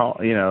you for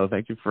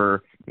thank you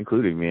for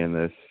including me in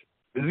this.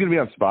 This is going to be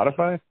on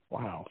Spotify?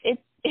 Wow.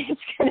 It's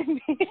going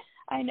to be,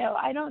 I know.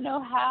 I don't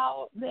know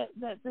how that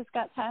this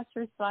got passed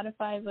for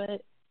Spotify,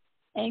 but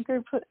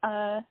Anchor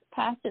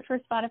passed it for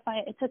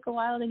Spotify. It took a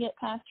while to get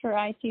passed for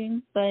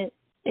iTunes, but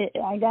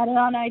I got it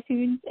on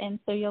iTunes, and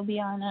so you'll be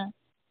on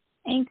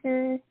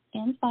Anchor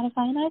and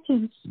Spotify and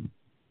iTunes.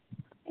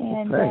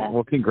 And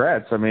well,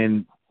 congrats. I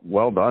mean,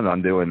 well done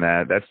on doing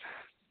that.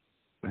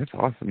 That's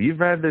awesome. You've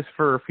had this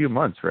for a few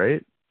months,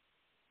 right?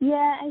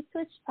 Yeah, I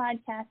switched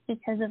podcasts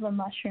because of a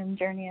mushroom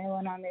journey I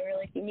went on. They were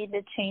like, you need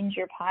to change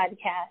your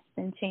podcast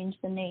and change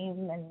the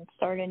name and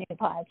start a new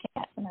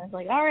podcast. And I was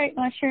like, all right,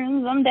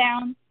 mushrooms, I'm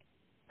down.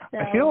 So,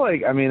 I feel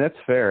like, I mean, that's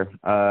fair.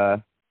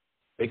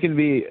 They can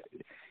be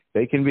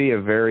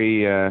a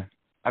very,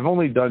 I've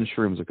only done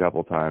shrooms a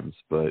couple times,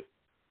 but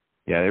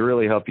yeah, they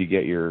really help you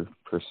get your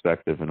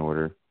perspective in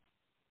order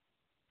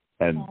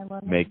and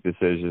make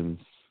decisions.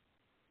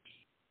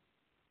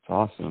 It's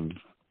awesome.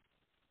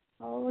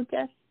 Oh,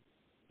 Jeff,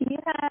 do you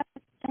have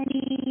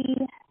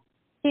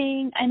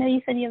anything? I know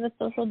you said you have a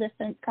social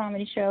distance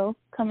comedy show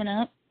coming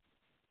up.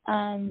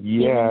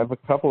 Yeah, I have a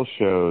couple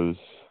shows,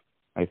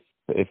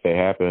 if they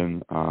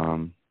happen.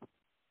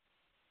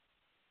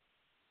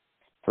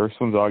 First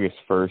one's August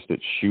 1st at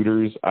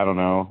Shooters. I don't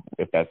know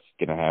if that's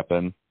gonna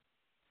happen.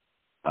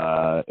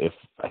 I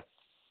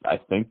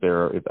think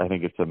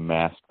it's a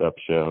masked up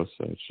show,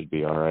 so it should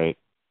be all right.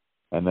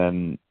 And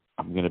then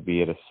I'm gonna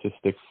be at a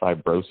cystic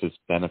fibrosis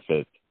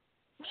benefit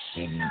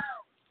in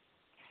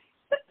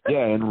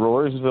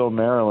Roarsville,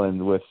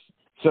 Maryland.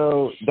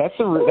 So that's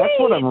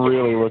what I'm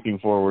really looking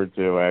forward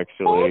to,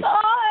 actually. Hold on.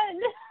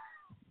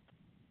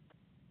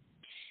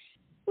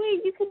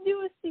 Wait, you can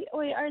do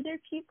are there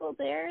people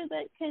there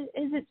that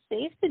is it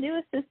safe to do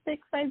a cystic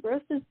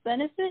fibrosis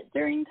benefit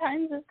during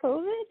times of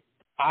COVID?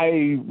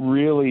 I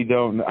really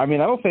don't. I mean,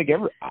 I don't think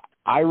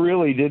I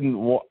really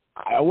didn't.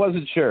 I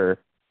wasn't sure.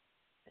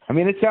 I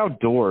mean, it's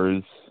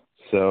outdoors,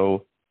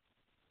 so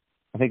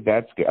I think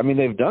that's good. I mean,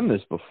 they've done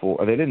this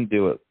before. They didn't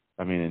do it.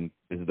 I mean,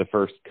 this is the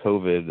first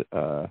COVID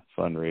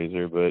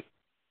fundraiser, but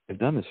they've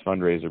done this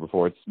fundraiser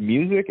before. It's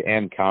music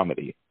and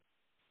comedy,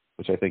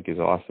 which I think is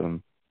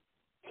awesome.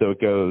 So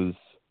it goes,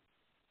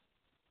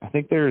 I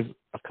think there's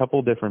a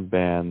couple different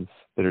bands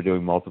that are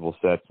doing multiple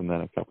sets and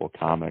then a couple of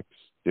comics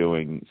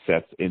doing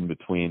sets in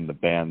between the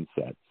band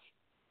sets.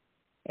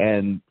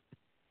 And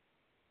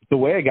the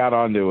way I got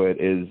onto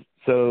it is,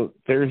 so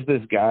there's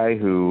this guy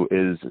who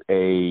is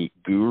a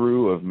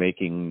guru of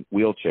making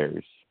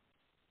wheelchairs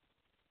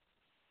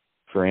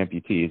for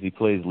amputees. He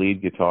plays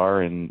lead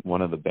guitar in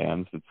one of the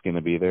bands that's going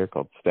to be there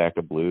called Stack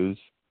of Blues.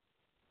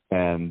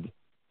 And,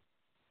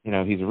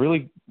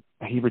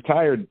 he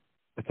retired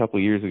a couple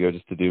of years ago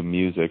just to do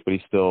music, but he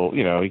still,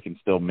 he can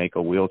still make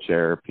a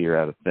wheelchair appear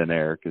out of thin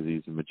air because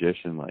he's a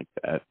magician like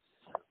that.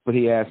 But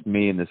he asked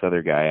me and this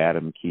other guy,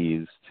 Adam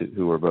Keys,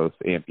 who are both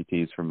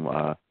amputees from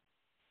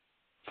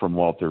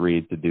Walter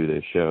Reed, to do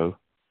this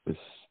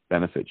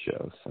benefit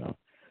show. So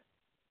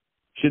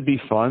should be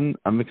fun.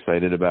 I'm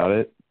excited about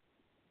it.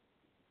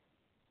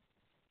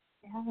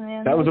 Yeah,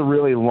 man. That was a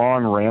really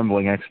long,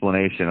 rambling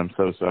explanation. I'm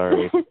so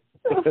sorry.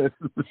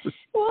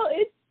 Well,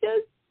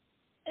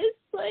 it's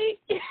like...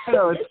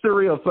 No, it's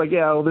surreal. It's like,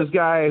 this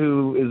guy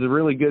who is a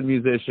really good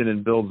musician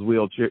and builds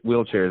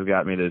wheelchairs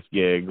got me this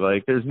gig.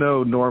 Like, there's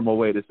no normal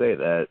way to say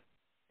that.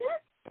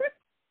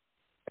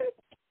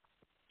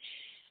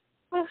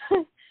 I had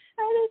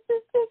a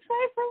cystic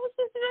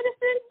fibrosis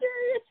benefit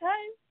during a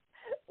time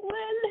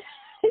when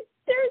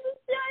there's a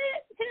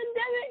giant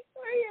pandemic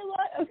where you're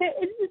like, okay,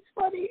 it's just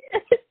funny.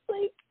 It's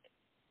like,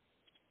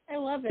 I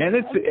love it.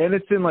 And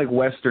it's in like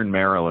Western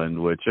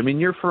Maryland, which, I mean,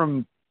 you're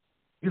from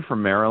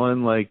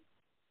Maryland. Like,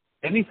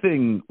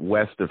 anything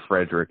west of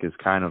Frederick is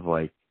kind of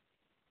like,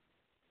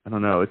 I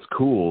don't know, it's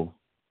cool.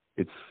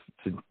 I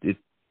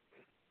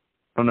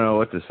don't know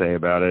what to say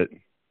about it.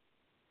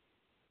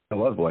 I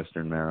love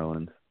Western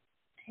Maryland.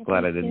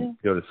 Glad I didn't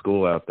go to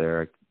school out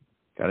there. I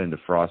got into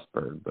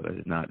Frostburg, but I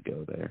did not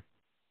go there.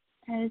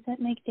 How does that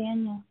make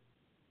Daniel?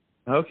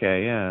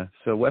 Okay, yeah.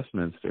 So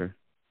Westminster.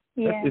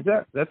 Yeah.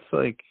 That's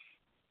like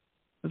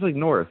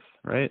north,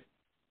 right?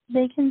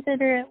 They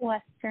consider it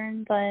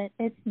Western, but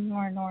it's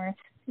more north.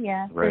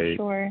 Yeah, right.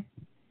 For sure.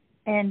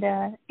 And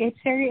it's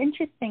very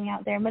interesting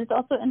out there, but it's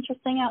also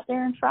interesting out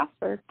there in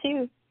Frostburg,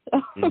 too.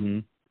 So. Mm-hmm.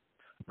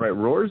 Right.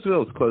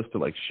 Roarsville is close to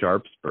like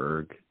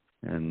Sharpsburg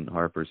and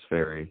Harper's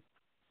Ferry.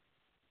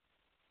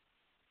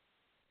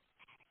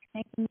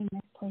 Making me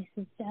miss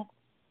places, Jeff.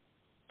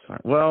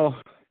 Well,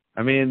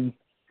 I mean,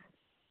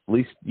 at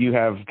least you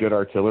have good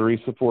artillery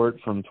support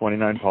from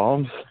 29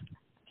 Palms.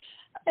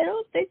 I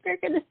don't think they're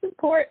going to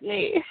support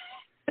me.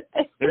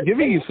 They're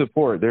giving you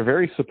support. They're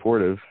very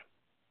supportive.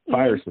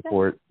 Fire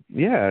support.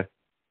 Yeah.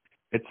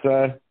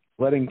 It's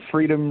letting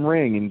freedom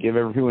ring and give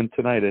everyone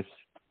tinnitus.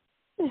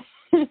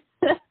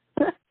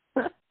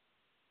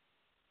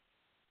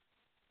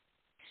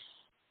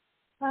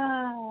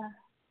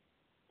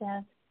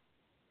 Jeff.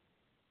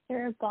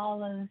 You're a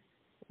ball of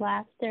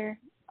laughter,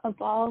 a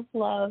ball of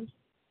love.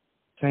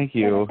 Thank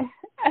you.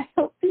 I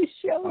hope these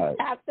shows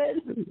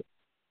happen.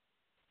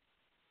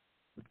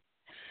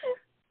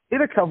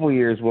 In a couple of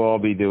years, we'll all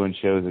be doing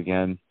shows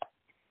again.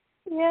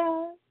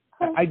 Yeah.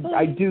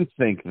 I do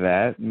think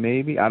that.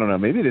 Maybe. I don't know.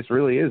 Maybe this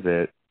really is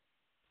it.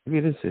 Maybe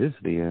this is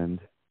the end.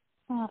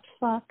 Oh,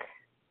 fuck.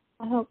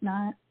 I hope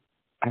not.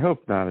 I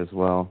hope not as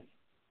well.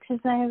 Because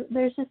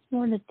there's just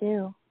more to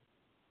do.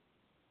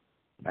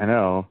 I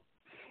know.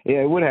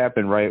 Yeah, it would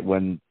happen right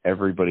when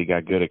everybody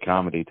got good at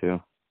comedy,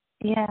 too.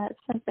 Yeah, it's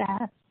so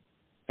bad.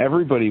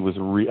 Everybody was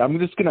I'm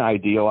just going to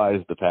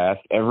idealize the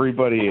past.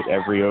 Everybody at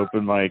every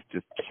open mic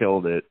just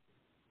killed it.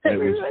 It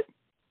was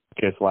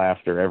just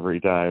laughter every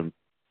time.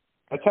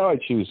 That's how I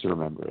choose to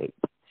remember it.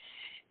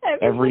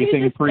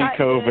 Everything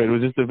pre-COVID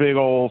was just a big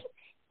old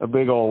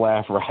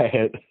laugh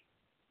riot.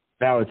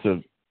 Now it's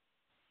a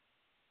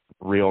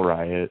real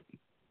riot.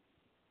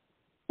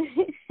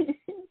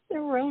 It's a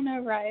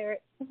Rona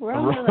riot.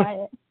 Rona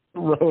riot.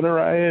 Rona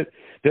riot.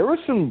 There was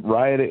some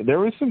rioting. There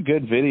was some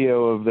good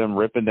video of them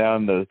ripping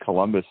down the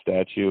Columbus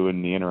statue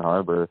in the Inner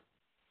Harbor.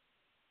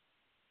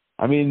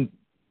 I mean,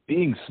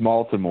 being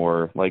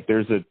Smaltimore, like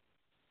there's a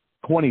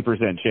 20%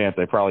 chance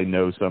I probably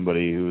know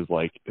somebody who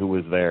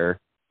was there.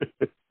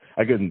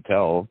 I couldn't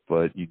tell,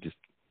 but you just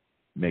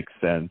makes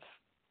sense.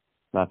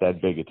 Not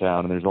that big a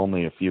town, and there's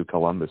only a few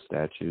Columbus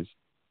statues.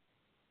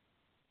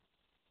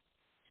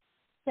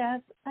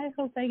 Jeff, I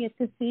hope I get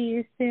to see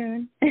you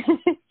soon.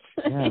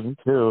 Yeah, me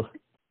too.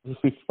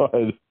 It'll be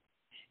fun.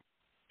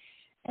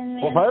 And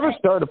man, well, if I ever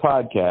start a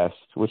podcast,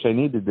 which I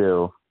need to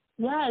do,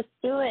 yes,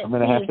 do it. I'm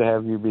going to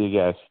have you be a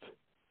guest.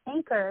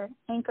 Anchor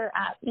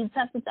app. You just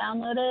have to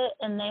download it,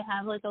 and they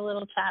have like a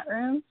little chat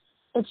room.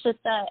 It's just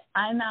that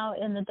I'm out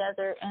in the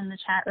desert, and the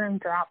chat room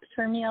drops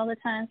for me all the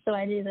time, so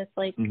I do this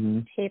like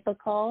tape a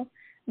call.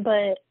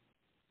 But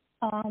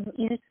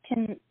you just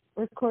can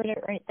record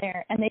it right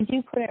there, and they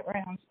do put it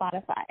right on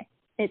Spotify.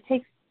 It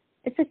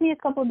took me a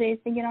couple days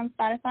to get on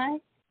Spotify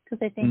because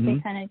I think they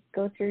kind of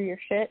go through your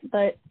shit,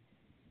 but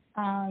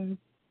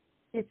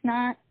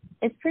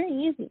it's pretty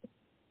easy.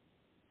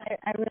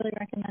 I really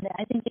recommend it.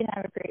 I think you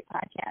have a great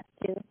podcast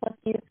too. Plus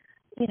you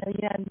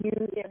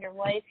have your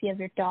wife, you have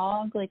your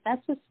dog. Like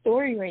that's the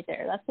story right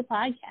there. That's the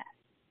podcast.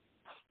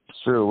 It's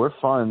true. We're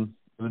fun.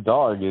 The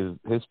dog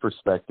his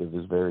perspective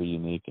is very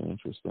unique and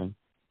interesting.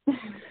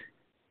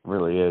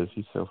 Really is.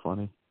 He's so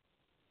funny.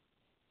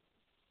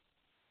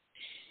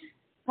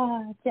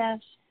 Oh, Jeff,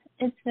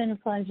 it's been a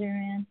pleasure,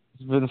 man.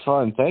 It's been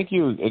fun. Thank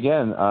you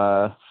again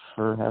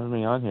for having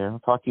me on here. I'll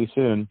talk to you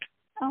soon.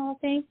 Oh,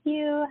 thank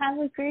you. Have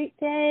a great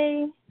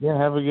day. Yeah,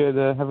 have a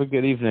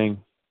good evening.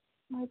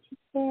 Take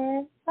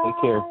care. Bye.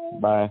 Take care.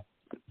 Bye.